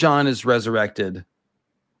 after Jon is resurrected,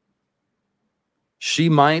 she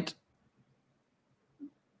might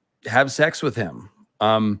have sex with him.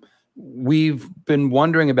 We've been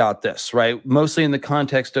wondering about this, right? Mostly in the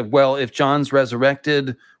context of, well, if Jon's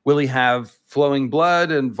resurrected, will he have flowing blood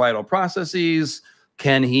and vital processes?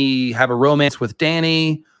 Can he have a romance with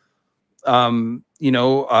Dany?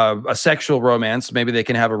 A sexual romance. Maybe they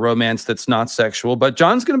can have a romance that's not sexual, but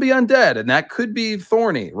Jon's going to be undead, and that could be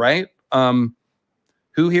thorny, right?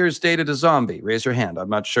 Who here's dated a zombie? Raise your hand. I'm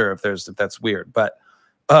not sure if that's weird, but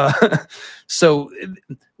so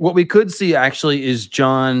what we could see actually is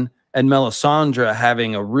Jon and Melisandre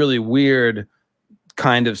having a really weird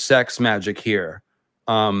kind of sex magic here.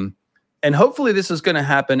 And hopefully this is going to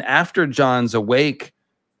happen after Jon's awake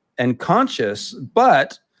and conscious,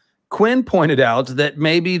 but Quinn pointed out that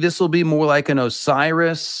maybe this will be more like an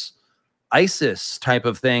Osiris, Isis type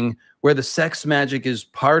of thing, where the sex magic is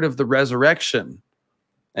part of the resurrection.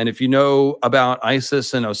 And if you know about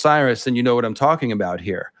Isis and Osiris, then you know what I'm talking about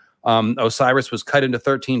here. Osiris was cut into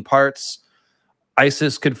 13 parts.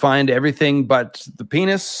 Isis could find everything but the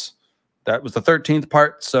penis. That was the 13th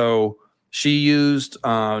part. So she used,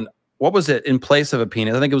 what was it in place of a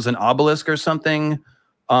penis? I think it was an obelisk or something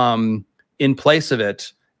in place of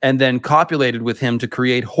it, and then copulated with him to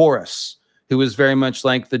create Horus, who was very much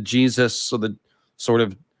like the Jesus, or the sort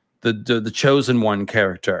of the chosen one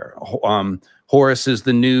character. Horus is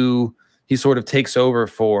the new, he sort of takes over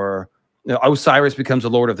for, Osiris becomes a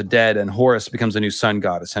lord of the dead, and Horus becomes a new sun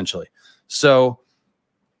god, essentially. So,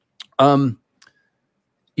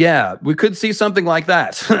 yeah, we could see something like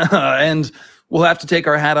that. And we'll have to take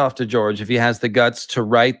our hat off to George if he has the guts to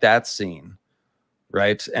write that scene,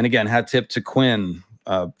 right? And again, hat tip to Quinn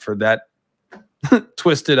for that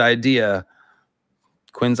twisted idea.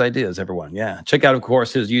 Quinn's Ideas, everyone. Yeah, check out, of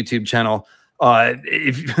course, his YouTube channel.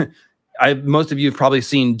 Most of you have probably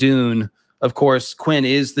seen Dune. Of course, Quinn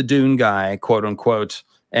is the Dune guy, quote unquote,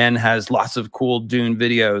 and has lots of cool Dune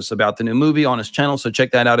videos about the new movie on his channel. So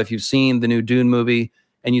check that out if you've seen the new Dune movie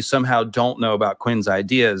and you somehow don't know about Quinn's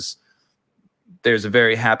Ideas. There's a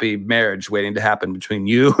very happy marriage waiting to happen between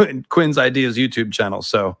you and Quinn's Ideas YouTube channel.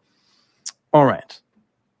 So, all right.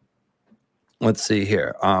 Let's see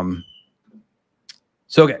here.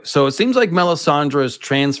 So it seems like Melisandre's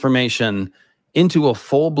transformation into a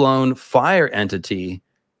full-blown fire entity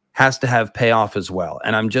has to have payoff as well.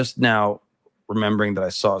 And I'm just now remembering that I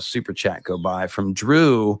saw a super chat go by from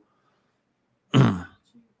Drew.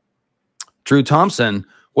 Drew Thompson.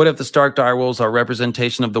 What if the Stark direwolves are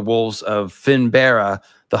representation of the wolves of Finbarra,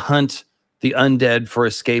 the hunt the undead for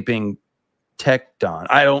escaping Tecton?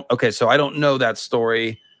 So I don't know that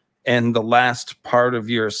story. And the last part of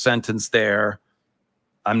your sentence there,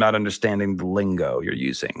 I'm not understanding the lingo you're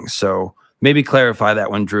using. So maybe clarify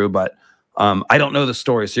that one, Drew, but I don't know the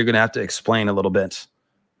story, so you're going to have to explain a little bit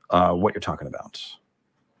what you're talking about.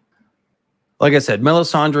 Like I said,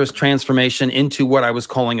 Melisandre's transformation into what I was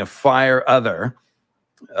calling a fire other,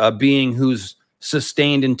 a being who's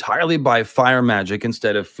sustained entirely by fire magic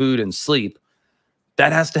instead of food and sleep,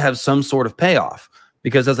 that has to have some sort of payoff.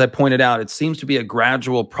 Because as I pointed out, it seems to be a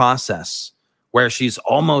gradual process where she's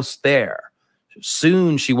almost there.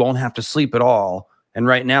 Soon she won't have to sleep at all. And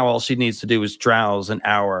right now, all she needs to do is drowse an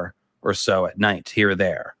hour or so at night here or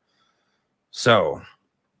there. So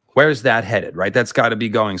where's that headed, right? That's got to be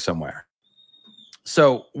going somewhere.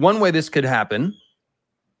 So one way this could happen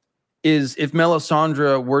is if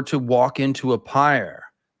Melisandre were to walk into a pyre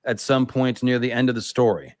at some point near the end of the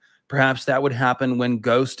story. Perhaps that would happen when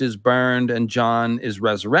Ghost is burned and Jon is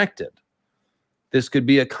resurrected. This could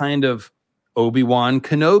be a kind of Obi-Wan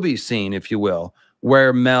Kenobi scene, if you will,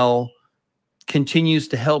 where Mel continues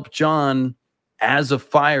to help Jon as a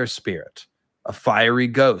fire spirit, a fiery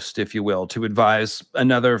ghost, if you will, to advise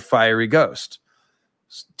another fiery ghost.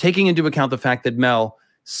 Taking into account the fact that Mel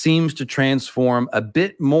seems to transform a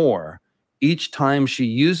bit more each time she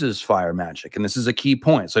uses fire magic. And this is a key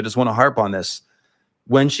point, so I just want to harp on this.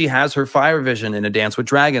 When she has her fire vision in A Dance with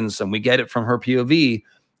Dragons, and we get it from her POV,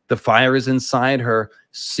 the fire is inside her,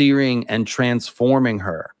 searing and transforming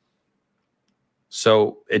her.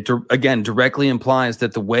 So it, again, directly implies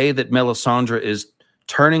that the way that Melisandre is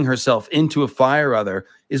turning herself into a fire other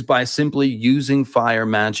is by simply using fire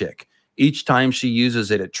magic. Each time she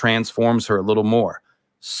uses it, it transforms her a little more.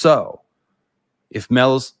 So if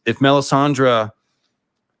Melisandre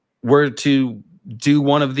were to do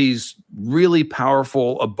one of these really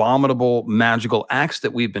powerful, abominable, magical acts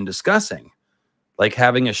that we've been discussing, like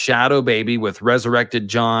having a shadow baby with resurrected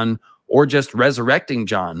Jon or just resurrecting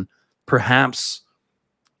Jon, perhaps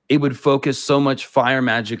it would focus so much fire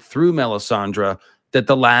magic through Melisandre that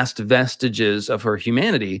the last vestiges of her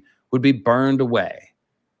humanity would be burned away,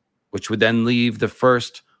 which would then leave the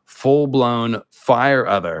first full-blown fire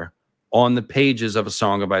other on the pages of A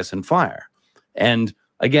Song of Ice and Fire. And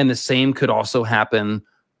again, the same could also happen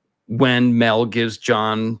when Mel gives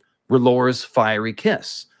Jon R'hllor's fiery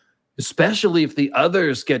kiss, especially if the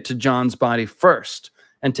others get to Jon's body first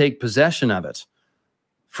and take possession of it.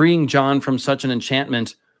 Freeing Jon from such an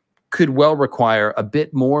enchantment could well require a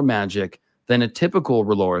bit more magic than a typical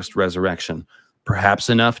R'hllorist resurrection, perhaps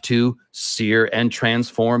enough to sear and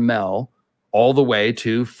transform Mel all the way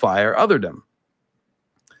to fire otherdom.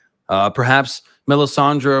 Perhaps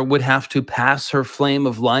Melisandre would have to pass her flame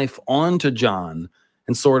of life on to Jon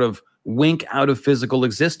and sort of wink out of physical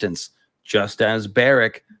existence, just as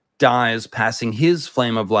Beric dies passing his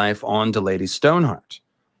flame of life on to Lady Stoneheart.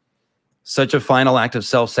 Such a final act of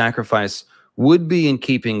self-sacrifice would be in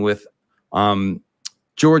keeping with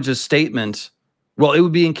George's statement. Well, it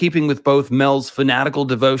would be in keeping with both Mel's fanatical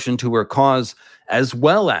devotion to her cause as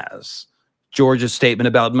well as George's statement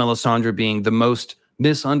about Melisandre being the most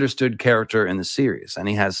misunderstood character in the series, and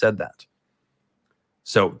he has said that.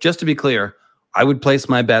 So, just to be clear, I would place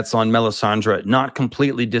my bets on Melisandre not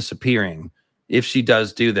completely disappearing if she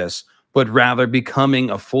does do this, but rather becoming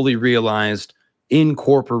a fully realized,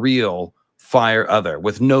 incorporeal fire other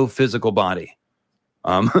with no physical body.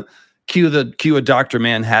 Cue a Dr.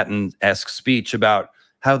 Manhattan-esque speech about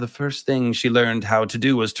how the first thing she learned how to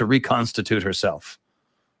do was to reconstitute herself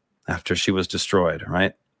after she was destroyed,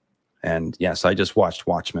 right? And yes, I just watched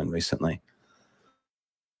Watchmen recently.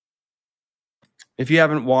 If you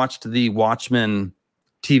haven't watched the Watchmen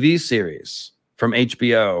TV series from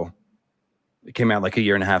HBO, it came out like a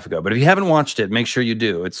year and a half ago. But if you haven't watched it, make sure you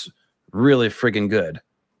do. It's really friggin' good.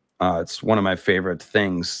 It's one of my favorite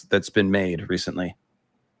things that's been made recently.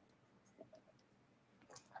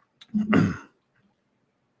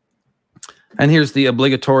 And here's the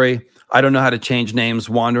obligatory, I don't know how to change names,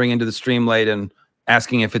 wandering into the stream late and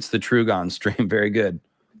asking if it's the Trugon stream. Very good.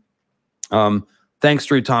 Thanks,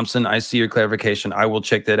 Drew Thompson. I see your clarification. I will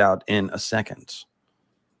check that out in a second.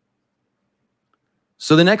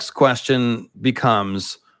 So the next question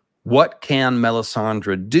becomes, what can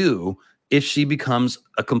Melisandre do if she becomes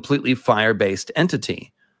a completely fire-based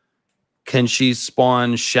entity? Can she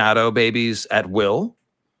spawn shadow babies at will?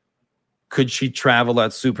 Could she travel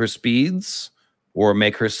at super speeds or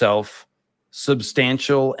make herself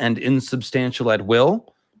substantial and insubstantial at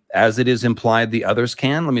will, as it is implied the others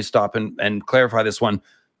can? Let me stop and clarify this one.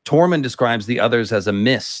 Tormund describes the others as a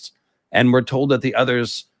mist, and we're told that the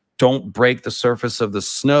others don't break the surface of the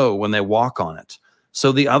snow when they walk on it.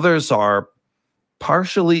 So the others are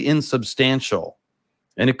partially insubstantial,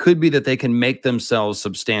 and it could be that they can make themselves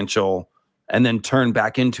substantial and then turn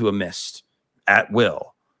back into a mist at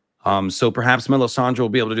will. So perhaps Melisandre will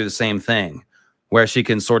be able to do the same thing, where she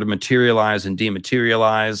can sort of materialize and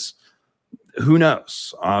dematerialize. Who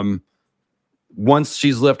knows? once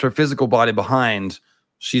she's left her physical body behind,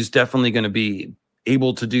 she's definitely going to be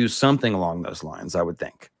able to do something along those lines, I would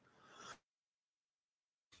think.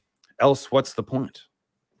 Else, what's the point?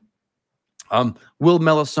 Will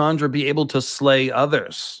Melisandre be able to slay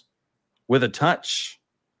others with a touch?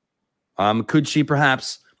 Could she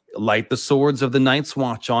perhaps light the swords of the Night's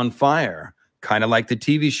Watch on fire, kind of like the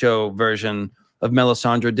TV show version of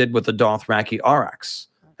Melisandre did with the Dothraki Aurochs?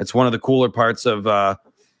 It's one of the cooler parts of the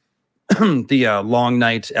Long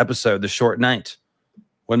Night episode, The Short Night.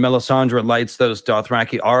 When Melisandre lights those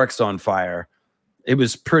Dothraki Aurochs on fire, it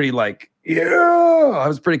was pretty like, yeah, it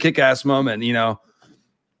was a pretty kick-ass moment, you know.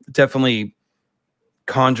 Definitely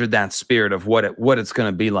conjured that spirit of what it's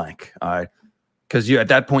going to be like. Because at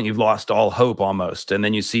that point, you've lost all hope almost. And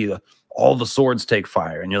then you see all the swords take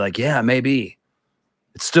fire. And you're like, yeah, maybe.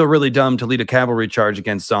 It's still really dumb to lead a cavalry charge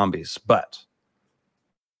against zombies. But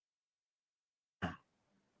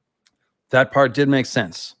that part did make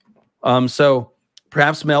sense. So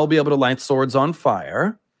perhaps Mel will be able to light swords on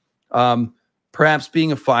fire. Perhaps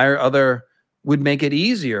being a fire other would make it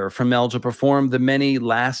easier for Mel to perform the many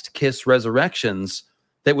last kiss resurrections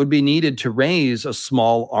that would be needed to raise a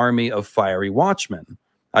small army of fiery watchmen.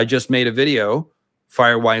 I just made a video,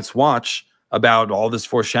 Fire White's Watch, about all this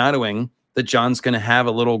foreshadowing that Jon's going to have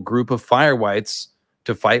a little group of Fire Whites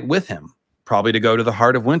to fight with him, probably to go to the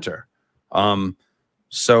Heart of Winter.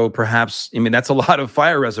 So perhaps, I mean, that's a lot of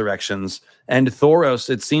fire resurrections, and Thoros,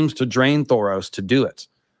 it seems to drain Thoros to do it.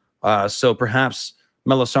 So perhaps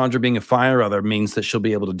Melisandre being a fire other means that she'll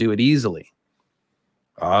be able to do it easily.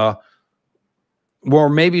 Or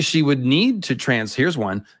maybe she would need to here's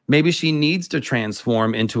one. Maybe she needs to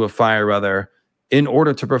transform into a fire other in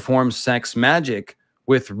order to perform sex magic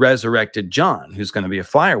with resurrected Jon, who's going to be a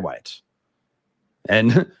fire white.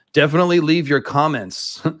 And definitely leave your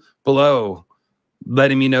comments below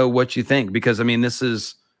letting me know what you think, because I mean, this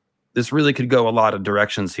really could go a lot of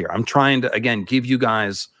directions here. I'm trying to, again, give you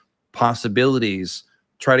guys possibilities,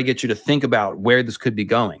 try to get you to think about where this could be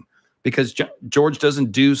going. Because George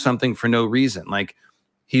doesn't do something for no reason. Like,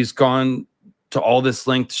 he's gone to all this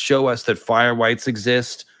length to show us that fire whites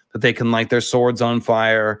exist, that they can light their swords on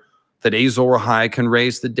fire, that Azor Ahai can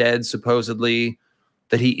raise the dead, supposedly,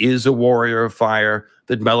 that he is a warrior of fire,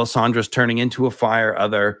 that Melisandre's turning into a fire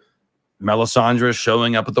other, Melisandre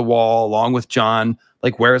showing up at the wall along with Jon.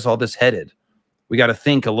 Like, where is all this headed? We got to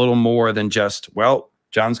think a little more than just, well,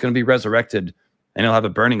 Jon's going to be resurrected and he'll have a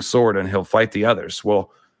burning sword and he'll fight the others.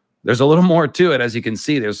 Well, there's a little more to it. As you can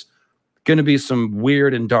see, there's going to be some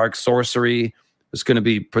weird and dark sorcery. There's going to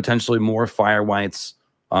be potentially more fire whites.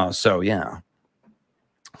 So, yeah.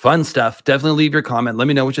 Fun stuff. Definitely leave your comment. Let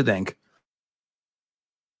me know what you think.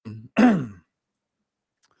 And,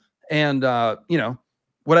 you know,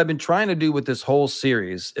 what I've been trying to do with this whole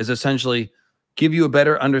series is essentially give you a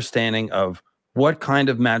better understanding of what kind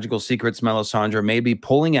of magical secrets Melisandre may be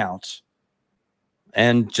pulling out.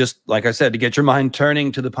 And just, like I said, to get your mind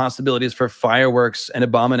turning to the possibilities for fireworks and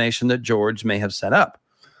abomination that George may have set up.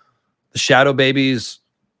 The Shadow Babies,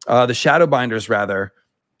 the Shadow Binders, rather,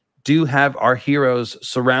 do have our heroes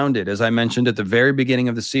surrounded, as I mentioned at the very beginning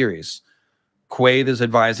of the series. Quaithe is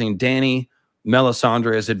advising Dany.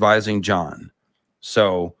 Melisandre is advising Jon.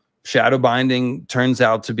 So shadow binding turns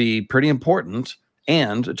out to be pretty important,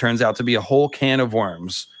 and it turns out to be a whole can of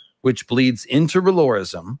worms, which bleeds into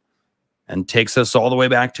Relorism and takes us all the way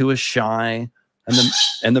back to Ashai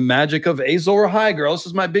and the magic of Azor Ahai, girl. This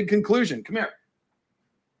is my big conclusion. Come here.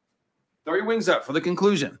 Throw your wings up for the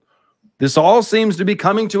conclusion. This all seems to be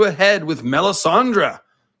coming to a head with Melisandre,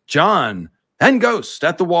 Jon, and Ghost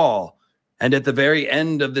at the wall. And at the very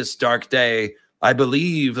end of this dark day, I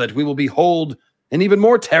believe that we will behold an even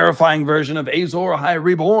more terrifying version of Azor Ahai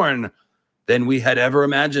reborn than we had ever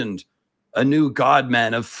imagined. A new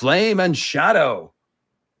godman of flame and shadow.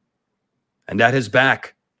 And at his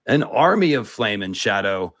back, an army of flame and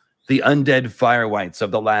shadow, the undead fire whites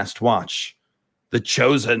of the Last Watch. The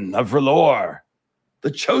chosen of R'hllor.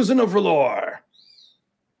 The chosen of R'hllor.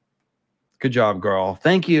 Good job, girl.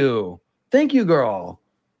 Thank you. Thank you, girl.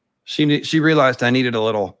 She realized I needed a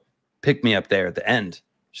little pick-me-up there at the end.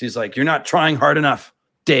 She's like, you're not trying hard enough,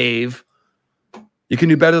 Dave. You can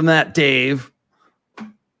do better than that, Dave.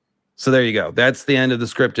 So there you go. That's the end of the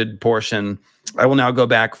scripted portion. I will now go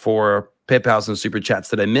back for PayPals and Super Chats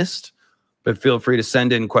that I missed, but feel free to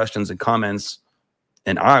send in questions and comments,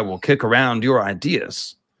 and I will kick around your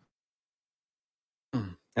ideas.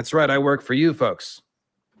 That's right. I work for you, folks.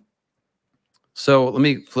 So let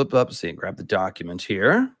me flip up, see, grab the document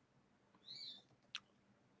here.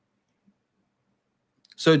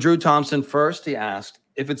 So Drew Thompson first, he asked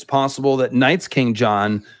if it's possible that Night's King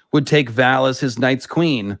Jon would take Val as his Night's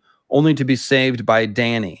Queen, only to be saved by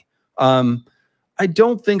Dany. I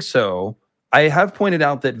don't think so. I have pointed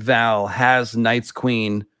out that Val has Night's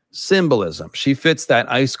Queen symbolism. She fits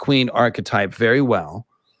that Ice Queen archetype very well.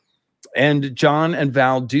 And Jon and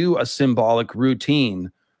Val do a symbolic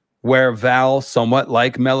routine where Val, somewhat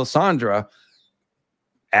like Melisandre,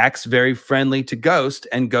 acts very friendly to Ghost,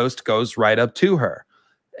 and Ghost goes right up to her.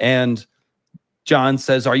 And Jon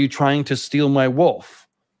says, "Are you trying to steal my wolf?"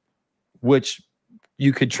 Which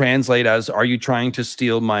you could translate as, "Are you trying to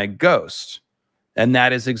steal my ghost?" And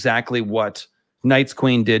that is exactly what Night's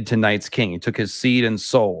Queen did to Night's King. He took his seed and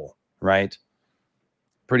soul, right?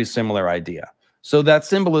 Pretty similar idea. So that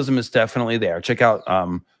symbolism is definitely there. Check out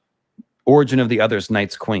Origin of the Others,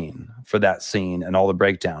 Night's Queen, for that scene and all the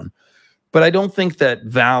breakdown. But I don't think that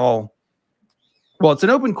Val... Well, it's an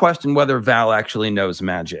open question whether Val actually knows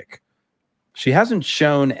magic. She hasn't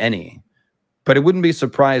shown any, but it wouldn't be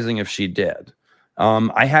surprising if she did.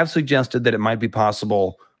 I have suggested that it might be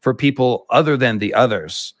possible for people other than the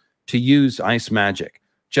others to use ice magic.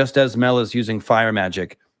 Just as Mel is using fire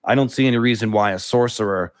magic, I don't see any reason why a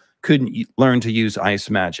sorcerer couldn't learn to use ice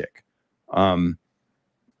magic.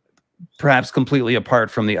 Perhaps completely apart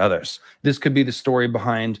from the others. This could be the story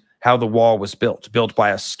behind how the wall was built by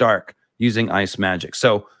a Stark using ice magic.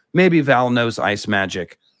 So maybe Val knows ice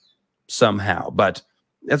magic somehow, but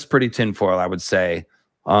that's pretty tinfoil, I would say.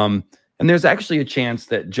 And there's actually a chance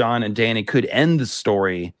that Jon and Dany could end the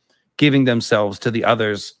story giving themselves to the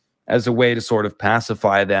others as a way to sort of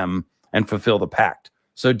pacify them and fulfill the pact.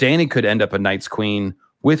 So Dany could end up a Night's Queen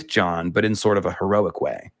with Jon, but in sort of a heroic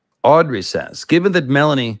way. Audrey says, given that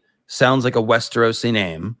Melanie sounds like a Westerosi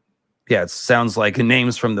name, yeah, it sounds like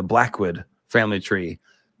names from the Blackwood family tree,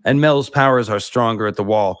 and Mel's powers are stronger at the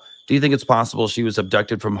Wall, do you think it's possible she was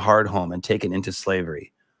abducted from Hardhome and taken into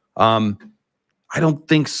slavery? I don't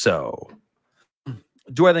think so.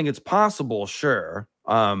 Do I think it's possible? Sure.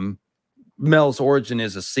 Mel's origin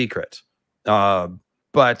is a secret.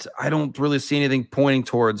 But I don't really see anything pointing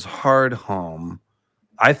towards Hardhome.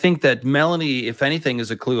 I think that Melanie, if anything,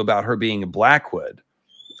 is a clue about her being a Blackwood,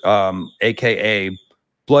 a.k.a.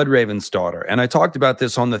 Bloodraven's daughter. And I talked about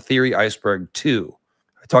this on the Theory Iceberg too.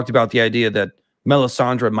 I talked about the idea that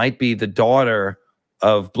Melisandre might be the daughter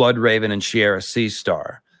of Bloodraven and Shiera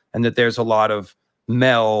Seastar, and that there's a lot of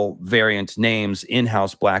Mel variant names in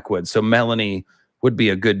House Blackwood. So Melanie would be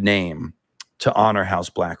a good name to honor House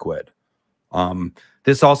Blackwood.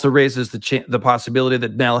 This also raises the possibility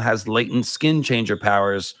that Mel has latent skin changer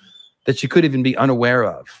powers that she could even be unaware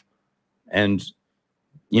of. And,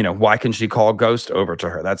 you know, why can she call Ghost over to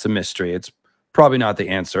her? That's a mystery. It's probably not the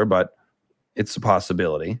answer, but it's a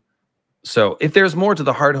possibility. So if there's more to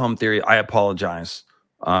the Hardhome theory, I apologize.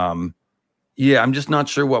 Yeah, I'm just not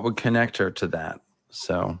sure what would connect her to that.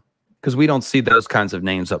 So, because we don't see those kinds of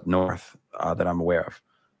names up north that I'm aware of.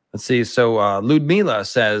 Let's see. So Ludmila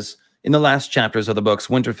says, in the last chapters of the books,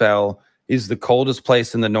 Winterfell is the coldest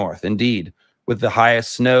place in the north. Indeed, with the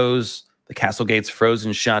highest snows, the castle gates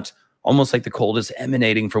frozen shut, almost like the cold is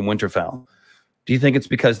emanating from Winterfell. Do you think it's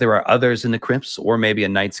because there are others in the crypts, or maybe a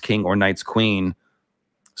Night's King or Night's Queen?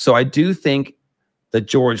 So I do think that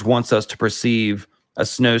George wants us to perceive a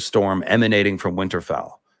snowstorm emanating from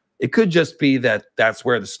Winterfell. It could just be that that's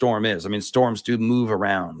where the storm is. I mean, storms do move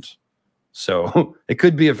around. So it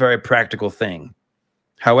could be a very practical thing.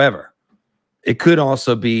 However, it could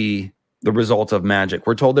also be the result of magic.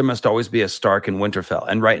 We're told there must always be a Stark in Winterfell,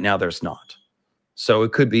 and right now there's not. So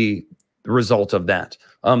it could be the result of that.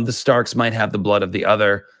 The Starks might have the blood of the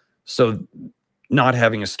other, so not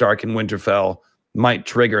having a Stark in Winterfell might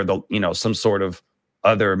trigger the, you know, some sort of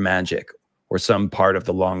other magic or some part of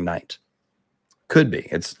the Long Night. Could be.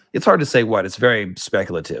 It's hard to say what. It's very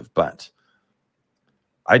speculative, but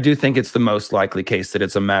I do think it's the most likely case that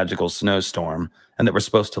it's a magical snowstorm and that we're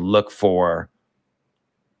supposed to look for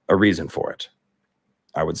a reason for it,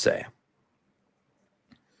 I would say.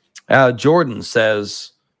 Jordan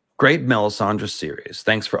says, great Melisandre series.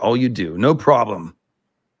 Thanks for all you do. No problem.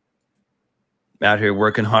 Out here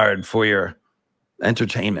working hard for your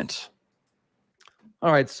entertainment.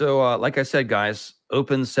 All right, so like I said, guys,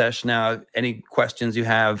 open sesh now. Any questions you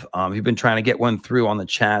have? You've been trying to get one through on the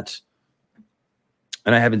chat,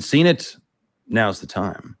 and I haven't seen it. Now's the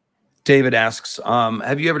time. David asks,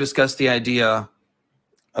 have you ever discussed the idea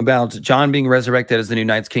about Jon being resurrected as the new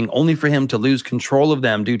Night's King only for him to lose control of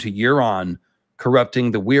them due to Euron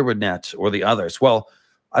corrupting the Weirwood Net or the others? Well,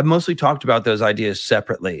 I've mostly talked about those ideas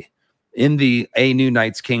separately. In the A New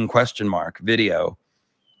Night's King ? Video,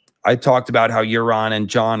 I talked about how Euron and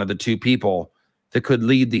Jon are the two people that could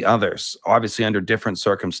lead the others, obviously under different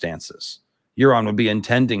circumstances. Euron would be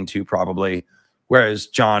intending to probably, whereas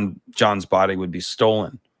Jon's body would be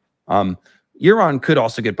stolen. Euron could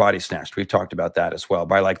also get body snatched. We've talked about that as well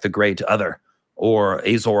by like the Great Other or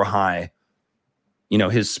Azor Ahai,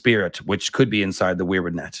 his spirit, which could be inside the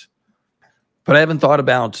Weirwood net. But I haven't thought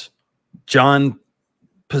about Jon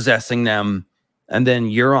possessing them and then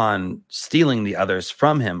Euron stealing the others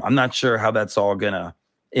from him. I'm not sure how that's all going to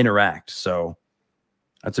interact. So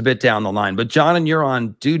that's a bit down the line. But Jon and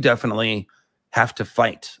Euron do definitely have to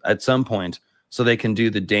fight at some point so they can do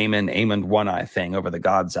the Daemon Aemond One-Eye thing over the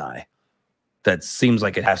God's Eye. That seems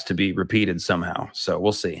like it has to be repeated somehow. So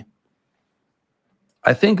we'll see.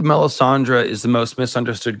 I think Melisandre is the most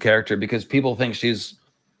misunderstood character because people think she's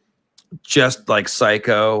just like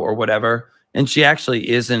psycho or whatever. And she actually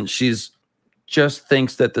isn't. She's just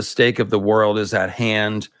thinks that the stake of the world is at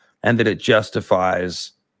hand and that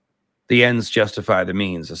the ends justify the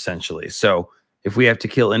means, essentially. So if we have to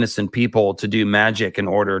kill innocent people to do magic in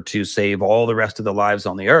order to save all the rest of the lives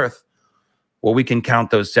on the earth, well, we can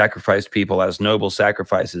count those sacrificed people as noble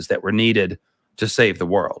sacrifices that were needed to save the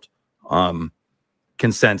world.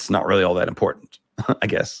 Consent's not really all that important, I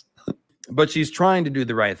guess. But she's trying to do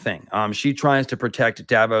the right thing. She tries to protect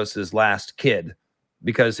Davos's last kid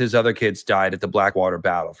because his other kids died at the Blackwater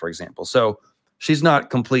battle, for example. So she's not a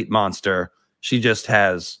complete monster. She just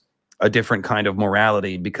has a different kind of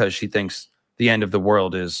morality because she thinks the end of the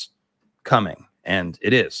world is coming, and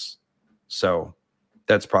it is. So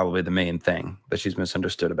that's probably the main thing that she's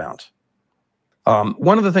misunderstood about.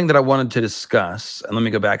 One other thing that I wanted to discuss, and let me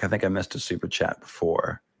go back. I think I missed a super chat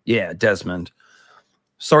before. Yeah, Desmond.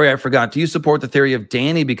 Sorry, I forgot. Do you support the theory of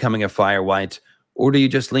Dany becoming a Fire White, or do you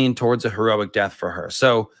just lean towards a heroic death for her?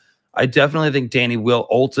 So I definitely think Dany will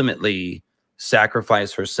ultimately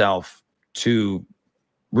sacrifice herself to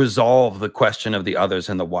resolve the question of the others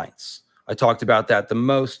and the Whites. I talked about that the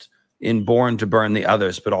most in Born to Burn the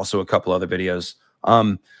Others, but also a couple other videos.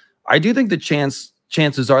 I do think the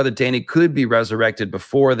chances are that Dany could be resurrected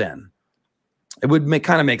before then. It would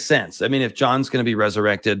kind of make sense. I mean, if Jon's going to be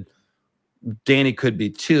resurrected, Dany could be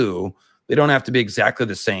too. They don't have to be exactly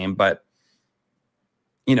the same, but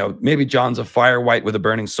maybe Jon's a Fire White with a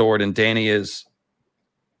burning sword and Dany is,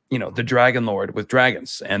 the Dragon Lord with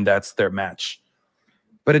dragons, and that's their match.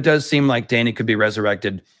 But it does seem like Dany could be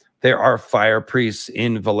resurrected. There are fire priests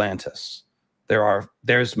in Volantis.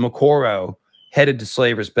 There's Mokoro headed to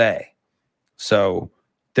Slaver's Bay. So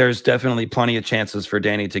there's definitely plenty of chances for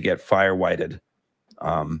Dany to get fire whited.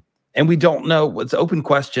 And we don't know. It's an open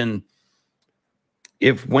question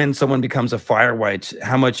if when someone becomes a Fire White,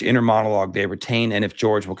 how much inner monologue they retain and if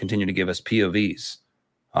George will continue to give us POVs.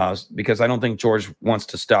 Because I don't think George wants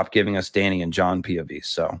to stop giving us Dany and Jon POVs.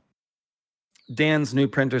 So Dan's new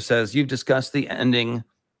printer says, you've discussed the ending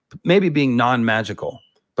maybe being non-magical,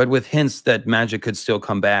 but with hints that magic could still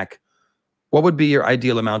come back. What would be your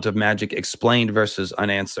ideal amount of magic explained versus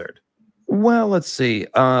unanswered? Well, let's see.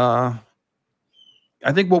 I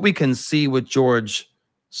think what we can see with George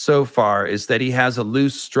so far is that he has a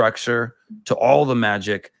loose structure to all the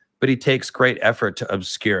magic, but he takes great effort to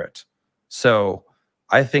obscure it. So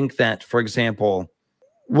I think that, for example,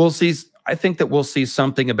 we'll see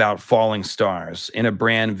something about falling stars in a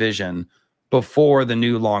Bran vision before the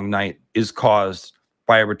new long night is caused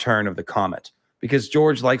by a return of the comet. Because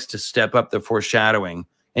George likes to step up the foreshadowing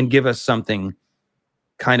and give us something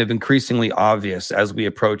kind of increasingly obvious as we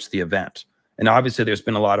approach the event. And obviously there's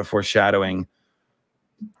been a lot of foreshadowing,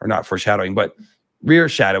 or not foreshadowing, but rear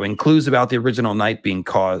shadowing, clues about the original night being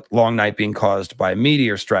caused, long night being caused by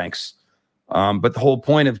meteor strikes. But the whole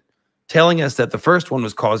point of telling us that the first one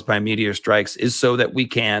was caused by meteor strikes is so that we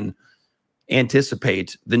can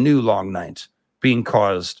anticipate the new long night being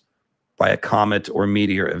caused by a comet or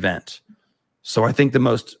meteor event. So I think the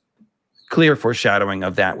most clear foreshadowing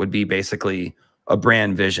of that would be basically a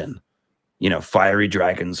Bran vision, fiery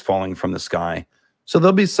dragons falling from the sky. So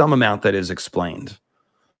there'll be some amount that is explained,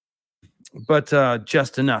 but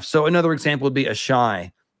just enough. So another example would be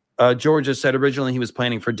Ashai. George has said originally he was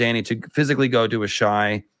planning for Dany to physically go to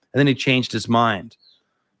Ashai, and then he changed his mind.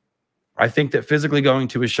 I think that physically going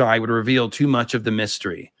to Ashai would reveal too much of the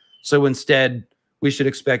mystery. So instead, we should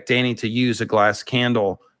expect Dany to use a glass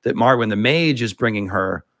candle that Marwyn the Mage is bringing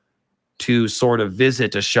her to sort of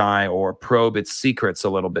visit Ashai or probe its secrets a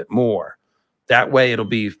little bit more. That way it'll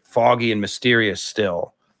be foggy and mysterious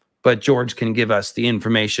still, but George can give us the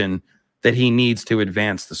information that he needs to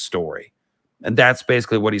advance the story. And that's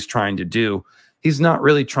basically what he's trying to do. He's not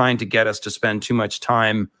really trying to get us to spend too much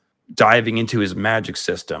time diving into his magic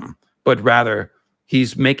system, but rather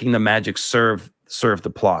he's making the magic serve the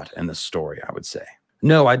plot and the story, I would say.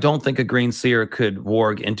 No, I don't think a green seer could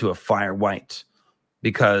warg into a fire white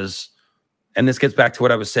because, and this gets back to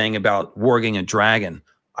what I was saying about warging a dragon.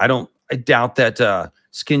 I doubt that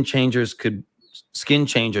skin changers could skin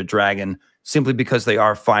change a dragon simply because they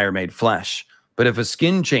are fire made flesh. But if a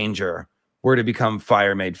skin changer were to become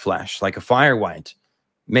fire made flesh, like a fire white,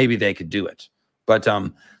 maybe they could do it. But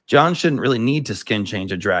Jon shouldn't really need to skin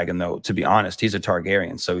change a dragon, though, to be honest. He's a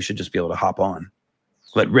Targaryen, so he should just be able to hop on.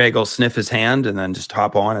 Let Rhaegal sniff his hand and then just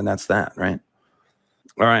hop on, and that's that, right?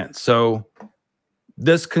 All right, so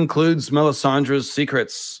this concludes Melisandre's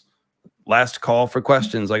secrets. Last call for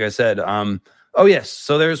questions, like I said. Oh, yes,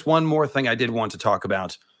 so there's one more thing I did want to talk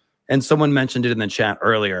about, and someone mentioned it in the chat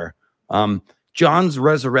earlier. Jon's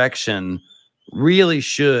resurrection really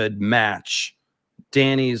should match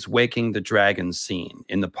Dany's waking the dragon scene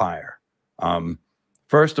in the pyre.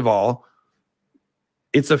 First of all,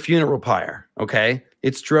 it's a funeral pyre, okay?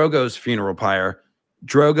 It's Drogo's funeral pyre.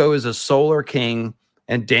 Drogo is a solar king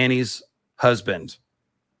and Dany's husband.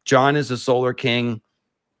 Jon is a solar king,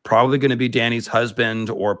 probably going to be Dany's husband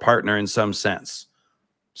or partner in some sense.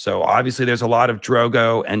 So obviously there's a lot of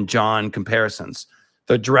Drogo and Jon comparisons.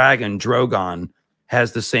 The dragon, Drogon,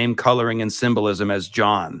 has the same coloring and symbolism as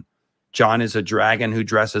Jon. Jon is a dragon who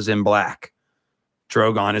dresses in black.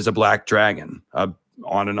 Drogon is a black dragon.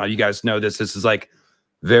 On and on. You guys know this. This is like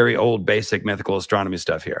very old, basic mythical astronomy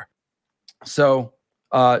stuff here. So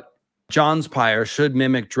Jon's pyre should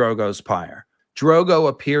mimic Drogo's pyre. Drogo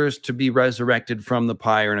appears to be resurrected from the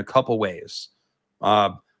pyre in a couple ways.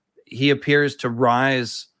 He appears to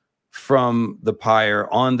rise from the pyre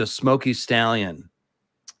on the smoky stallion.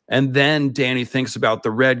 And then Dany thinks about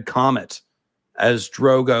the red comet as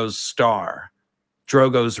Drogo's star,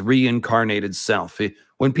 Drogo's reincarnated self.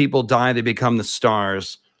 When people die, they become the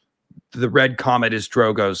stars. The red comet is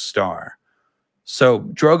Drogo's star. So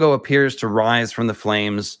Drogo appears to rise from the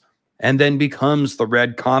flames and then becomes the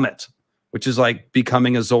red comet, which is like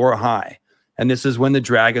becoming Azor Ahai. And this is when the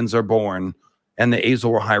dragons are born and the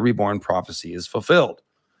Azor Ahai reborn prophecy is fulfilled.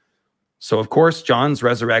 So, of course, Jon's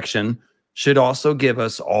resurrection should also give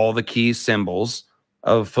us all the key symbols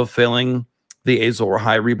of fulfilling the Azor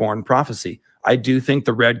Ahai reborn prophecy. I do think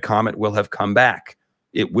the red comet will have come back.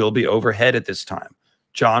 It will be overhead at this time.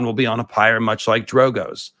 Jon will be on a pyre much like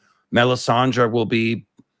Drogo's. Melisandre will be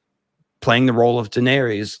playing the role of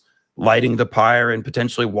Daenerys, lighting the pyre and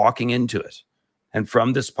potentially walking into it. And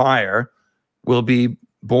from this pyre will be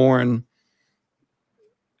born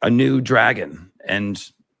a new dragon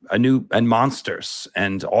and monsters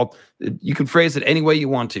and all. You can phrase it any way you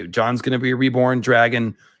want to. Jon's going to be a reborn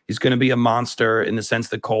dragon. He's going to be a monster in the sense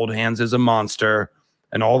that Cold Hands is a monster,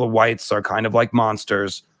 and all the whites are kind of like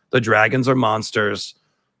monsters. The dragons are monsters.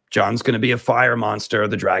 Jon's going to be a fire monster.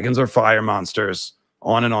 The dragons are fire monsters.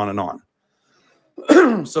 On and on and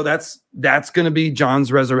on. So that's going to be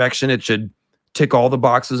Jon's resurrection. It should tick all the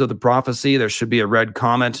boxes of the prophecy. There should be a red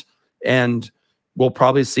comet, and we'll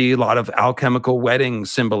probably see a lot of alchemical wedding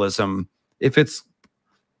symbolism. If it's,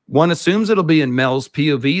 one assumes it'll be in Mel's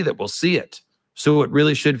POV that we'll see it. So it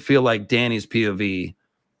really should feel like Dany's POV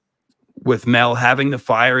with Mel having the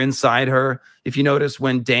fire inside her. If you notice,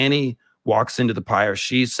 when Dany walks into the pyre,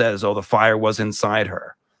 she says, oh, the fire was inside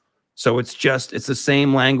her. So it's the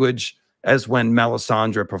same language as when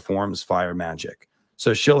Melisandre performs fire magic.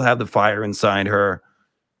 So she'll have the fire inside her.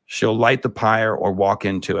 She'll light the pyre or walk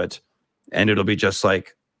into it. And it'll be just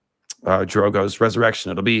like Drogo's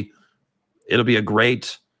resurrection. It'll be a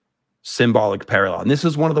great symbolic parallel. And this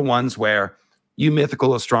is one of the ones where you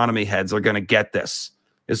mythical astronomy heads are going to get this.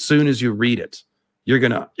 As soon as you read it, you're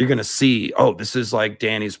gonna see, oh, this is like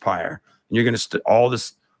Dany's pyre. And you're gonna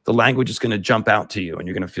the language is going to jump out to you, and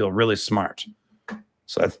you're going to feel really smart.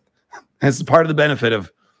 So that's part of the benefit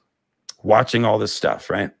of watching all this stuff,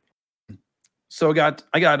 right? So I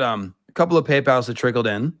got a couple of PayPals that trickled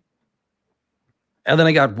in. And then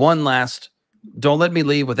I got one last, don't let me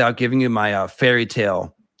leave without giving you my fairy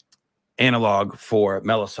tale analog for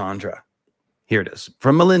Melisandre. Here it is.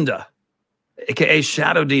 From Melinda, a.k.a.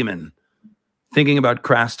 Shadow Demon, thinking about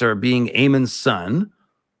Craster being Aemon's son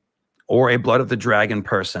or a Blood of the Dragon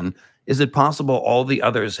person. Is it possible all the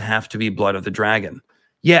others have to be Blood of the Dragon?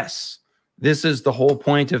 Yes. This is the whole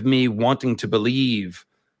point of me wanting to believe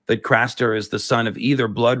that Craster is the son of either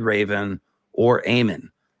Bloodraven or Aemon,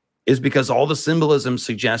 is because all the symbolism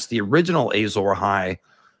suggests the original Azor Ahai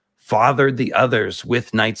fathered the others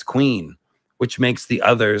with Night's Queen, which makes the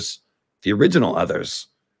others, the original others,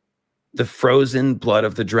 the frozen blood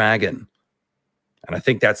of the dragon. And I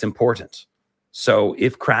think that's important. So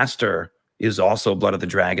if Craster is also blood of the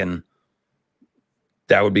dragon,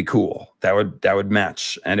 that would be cool. That would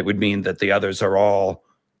match, and it would mean that the others are all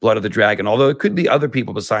blood of the dragon. Although it could be other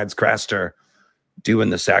people besides Craster doing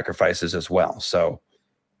the sacrifices as well. So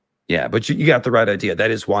yeah, but you got the right idea.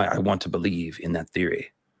 That is why I want to believe in that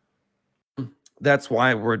theory. That's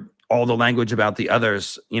why we're all the language about the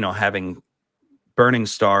others, having burning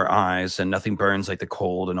star eyes and nothing burns like the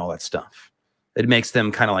cold and all that stuff. It makes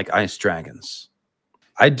them kind of like ice dragons.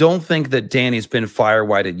 I don't think that Dany's been fire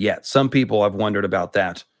whited yet. Some people have wondered about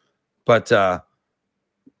that, but I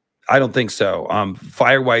don't think so.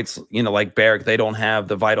 Fire whites, like Beric, they don't have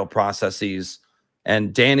the vital processes,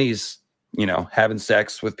 and Dany's, having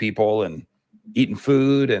sex with people and eating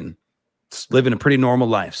food and living a pretty normal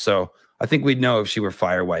life. So I think we'd know if she were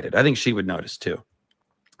fire whited. I think she would notice too.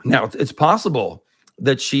 Now, it's possible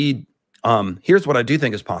that here's what I do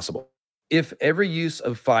think is possible. If every use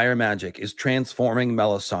of fire magic is transforming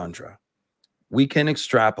Melisandre, we can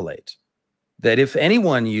extrapolate that if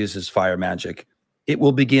anyone uses fire magic, it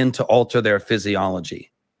will begin to alter their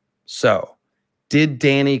physiology. So, did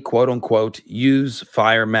Dany, quote unquote, use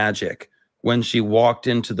fire magic when she walked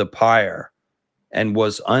into the pyre and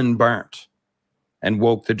was unburnt and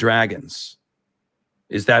woke the dragons?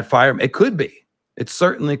 Is that fire? It could be. It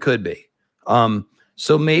certainly could be.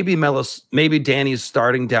 So maybe Dany's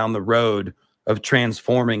starting down the road of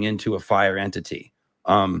transforming into a fire entity.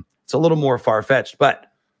 It's a little more far-fetched, but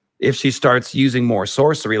if she starts using more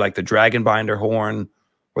sorcery like the Dragonbinder horn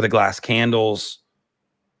or the glass candles,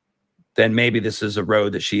 then maybe this is a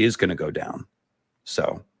road that she is going to go down.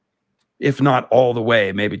 So if not all the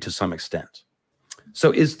way, maybe to some extent.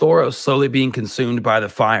 So is Thoros slowly being consumed by the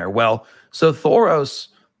fire? Well, so Thoros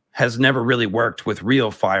has never really worked with real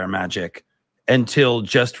fire magic until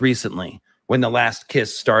just recently, when the Last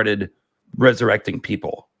Kiss started resurrecting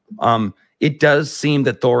people. It does seem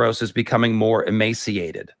that Thoros is becoming more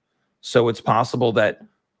emaciated. So it's possible that,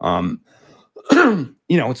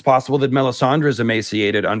 it's possible that Melisandre is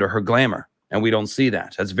emaciated under her glamour, and we don't see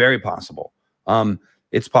that. That's very possible.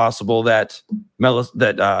 It's possible that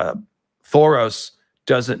Thoros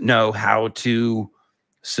doesn't know how to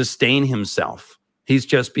sustain himself. He's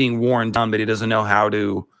just being worn down, but he doesn't know how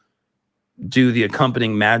to do the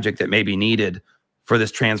accompanying magic that may be needed for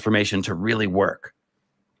this transformation to really work.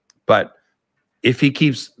 But if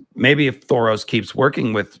Thoros keeps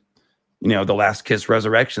working with, the Last Kiss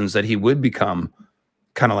resurrections, that he would become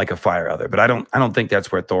kind of like a fire other. But I don't think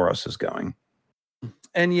that's where Thoros is going.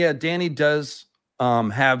 And yeah, Dany does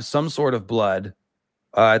have some sort of blood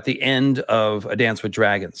at the end of A Dance with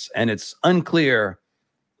Dragons, and it's unclear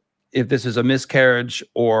if this is a miscarriage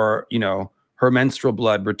or her menstrual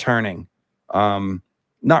blood returning.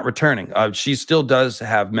 Not returning. She still does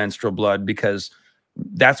have menstrual blood because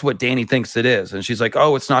that's what Dany thinks it is, and she's like,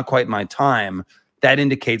 "Oh, it's not quite my time." That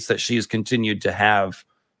indicates that she's continued to have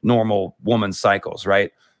normal woman cycles,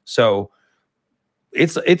 right? So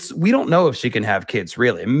it's we don't know if she can have kids,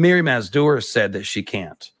 really. Miri Mazdur said that she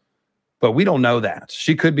can't, but we don't know that.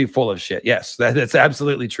 She could be full of shit. Yes, that's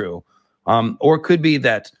absolutely true. Or it could be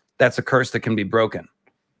that that's a curse that can be broken.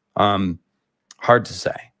 Hard to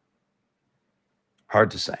say.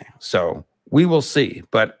 Hard to say. So we will see.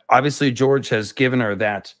 But obviously George has given her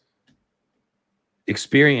that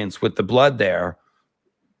experience with the blood there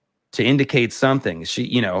to indicate something. She,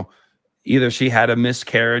 either she had a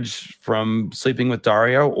miscarriage from sleeping with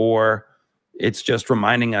Dario, or it's just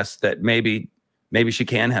reminding us that maybe she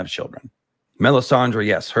can have children. Melisandre,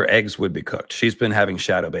 yes, her eggs would be cooked. She's been having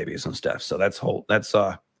shadow babies and stuff. So that's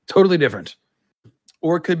totally different.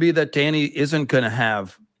 Or it could be that Dany isn't going to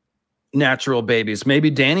have natural babies. Maybe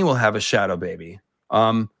Dany will have a shadow baby.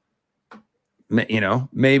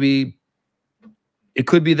 Maybe it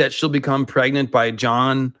could be that she'll become pregnant by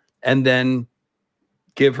Jon and then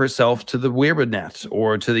give herself to the Weirwood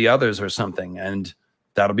or to the others or something, and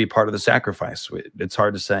that'll be part of the sacrifice. It's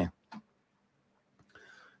hard to say.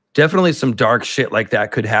 Definitely some dark shit like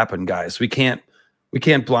that could happen, guys. We can't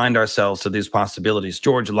blind ourselves to these possibilities.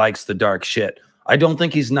 George likes the dark shit. I don't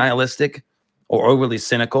think he's nihilistic or overly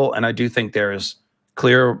cynical, and I do think there's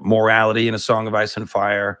clear morality in A Song of Ice and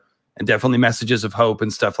Fire, and definitely messages of hope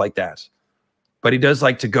and stuff like that. But he does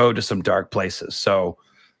like to go to some dark places. So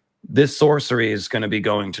this sorcery is going to be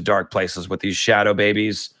going to dark places with these shadow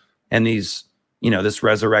babies and these, this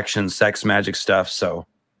resurrection sex magic stuff. So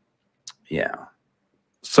yeah.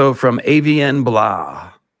 So from AVN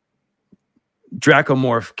Blah,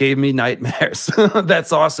 Dracomorph gave me nightmares.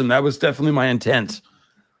 That's awesome. That was definitely my intent.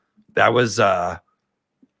 That was,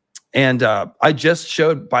 and I just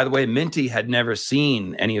showed, by the way, Minty had never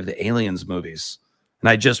seen any of the Aliens movies.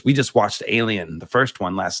 And we just watched Alien, the first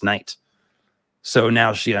one, last night. So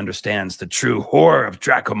now she understands the true horror of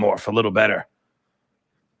Dracomorph a little better.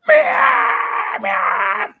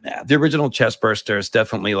 Yeah, the original chest burster is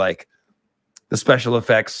definitely like the special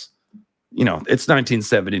effects. You know, it's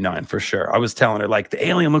 1979 for sure. I was telling her, like, the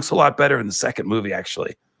alien looks a lot better in the second movie,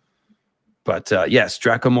 actually. But yes,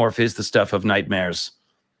 Dracomorph is the stuff of nightmares.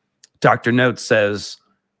 Dr. Note says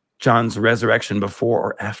Jon's resurrection before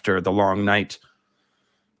or after the long night,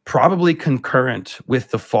 probably concurrent with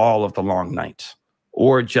the fall of the long night,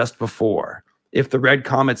 or just before. If the red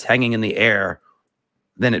comet's hanging in the air,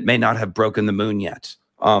 then it may not have broken the moon yet.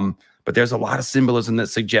 But there's a lot of symbolism that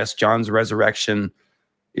suggests Jon's resurrection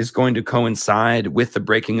is going to coincide with the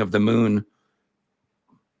breaking of the moon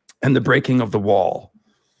and the breaking of the wall.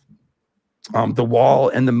 The wall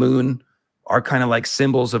and the moon are kind of like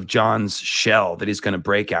symbols of Jon's shell that he's going to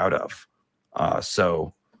break out of.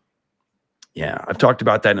 So, yeah, I've talked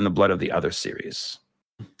about that in the Blood of the Other series.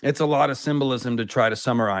 It's a lot of symbolism to try to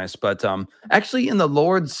summarize, but actually in the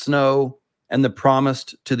Lord Snow and the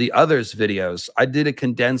Promised to the Others videos, I did a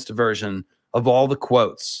condensed version of all the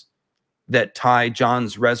quotes that tie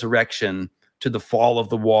Jon's resurrection to the fall of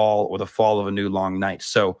the wall or the fall of a new long night.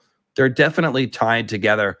 So they're definitely tied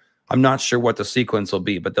together. I'm not sure what the sequence will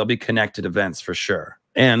be, but they'll be connected events for sure.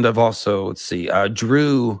 And I've also, let's see,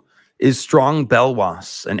 Drew is strong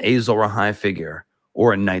Belwas, an Azor Ahai figure,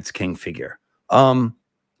 or a Knights King figure.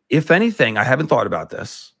 If anything, I haven't thought about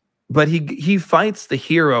this, but he fights the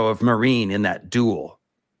hero of Marine in that duel,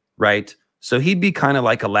 right? So he'd be kind of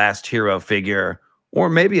like a last hero figure, or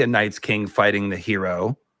maybe a Knights King fighting the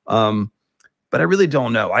hero. But I really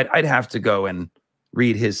don't know. I'd have to go and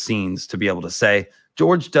read his scenes to be able to say.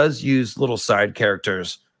 George does use little side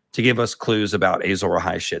characters to give us clues about Azor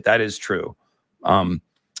Ahai shit. That is true. But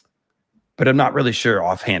I'm not really sure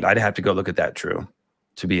offhand. I'd have to go look at that, Drew,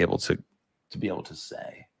 to be able to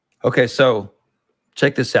say. Okay, so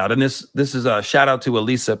check this out. And this is a shout out to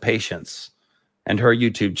Elisa Patience and her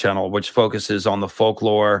YouTube channel, which focuses on the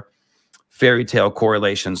folklore, fairy tale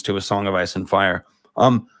correlations to A Song of Ice and Fire.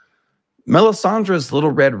 Melisandre's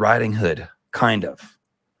Little Red Riding Hood, kind of.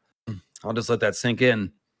 I'll just let that sink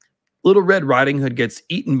in. Little Red Riding Hood gets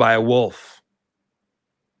eaten by a wolf.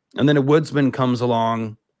 And then a woodsman comes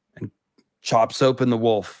along and chops open the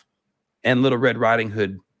wolf. And Little Red Riding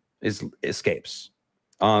Hood escapes.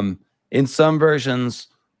 In some versions,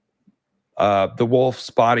 the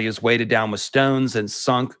wolf's body is weighted down with stones and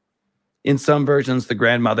sunk. In some versions, the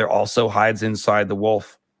grandmother also hides inside the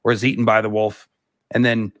wolf or is eaten by the wolf and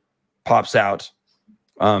then pops out.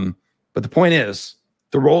 But the point is,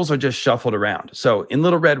 the roles are just shuffled around. So in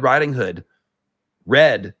Little Red Riding Hood,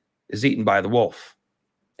 Red is eaten by the wolf,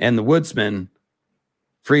 and the woodsman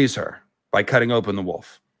frees her by cutting open the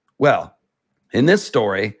wolf. Well, in this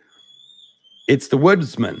story, it's the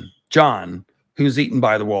woodsman, Jon, who's eaten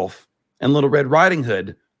by the wolf, and Little Red Riding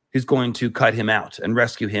Hood who's going to cut him out and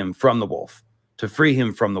rescue him from the wolf, to free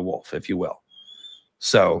him from the wolf, if you will.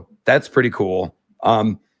 So that's pretty cool.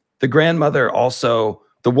 The grandmother also,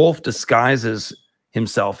 the wolf disguises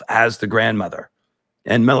himself as the grandmother,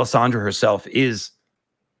 and Melisandre herself is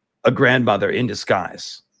a grandmother in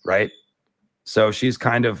disguise, right? So she's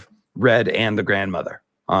kind of Red and the grandmother.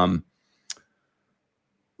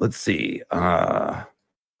 Let's see. And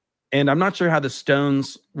I'm not sure how the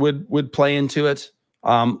stones would play into it.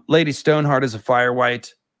 Lady Stoneheart is a fire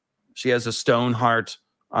white. She has a stone heart.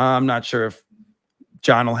 I'm not sure if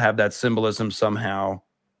Jon will have that symbolism somehow.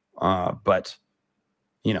 But,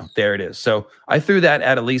 you know, there it is. So I threw that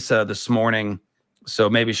at Elisa this morning. So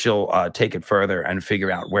maybe she'll take it further and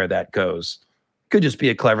figure out where that goes. Could just be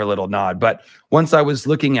a clever little nod. But once I was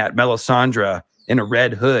looking at Melisandre in a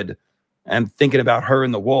red hood and thinking about her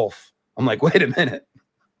and the wolf, I'm like, wait a minute.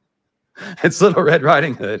 It's Little Red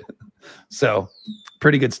Riding Hood. So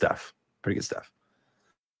pretty good stuff. Pretty good stuff.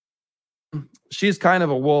 She's kind of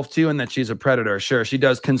a wolf too, in that she's a predator. Sure, she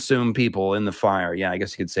does consume people in the fire. Yeah, I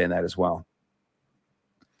guess you could say that as well.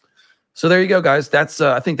 So there you go, guys. That's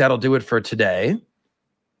I think that'll do it for today.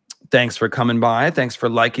 Thanks for coming by. Thanks for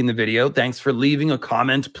liking the video. Thanks for leaving a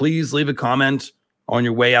comment. Please leave a comment on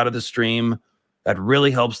your way out of the stream. That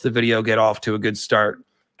really helps the video get off to a good start,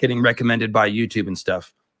 getting recommended by YouTube and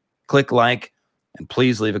stuff. Click like, and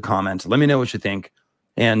please leave a comment. Let me know what you think.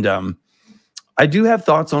 And I do have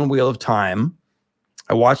thoughts on Wheel of Time.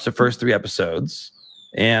 I watched the first 3 episodes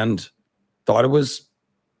and thought it was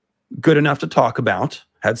good enough to talk about.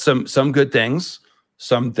 Had some good things,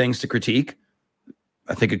 some things to critique.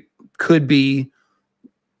 I think it could be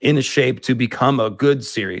in a shape to become a good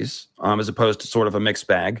series, as opposed to sort of a mixed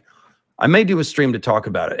bag. I may do a stream to talk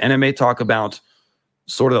about it, and I may talk about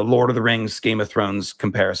sort of the Lord of the Rings, Game of Thrones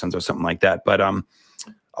comparisons or something like that. But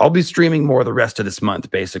I'll be streaming more the rest of this month,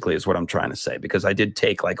 basically, is what I'm trying to say, because I did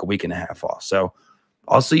take like a week and a half off. So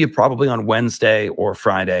I'll see you probably on Wednesday or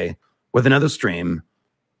Friday with another stream.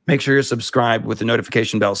 Make sure you're subscribed with the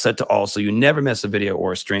notification bell set to all so you never miss a video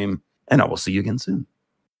or a stream. And I will see you again soon.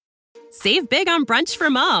 Save big on brunch for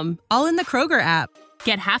mom, all in the Kroger app.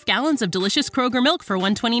 Get half gallons of delicious Kroger milk for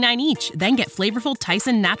 $1.29 each. Then get flavorful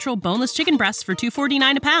Tyson natural boneless chicken breasts for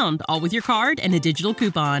 $2.49 a pound, all with your card and a digital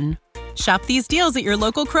coupon. Shop these deals at your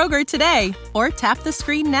local Kroger today, or tap the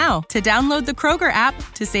screen now to download the Kroger app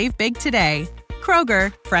to save big today.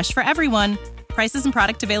 Kroger, fresh for everyone. Prices and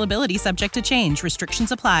product availability subject to change.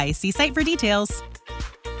 Restrictions apply. See site for details.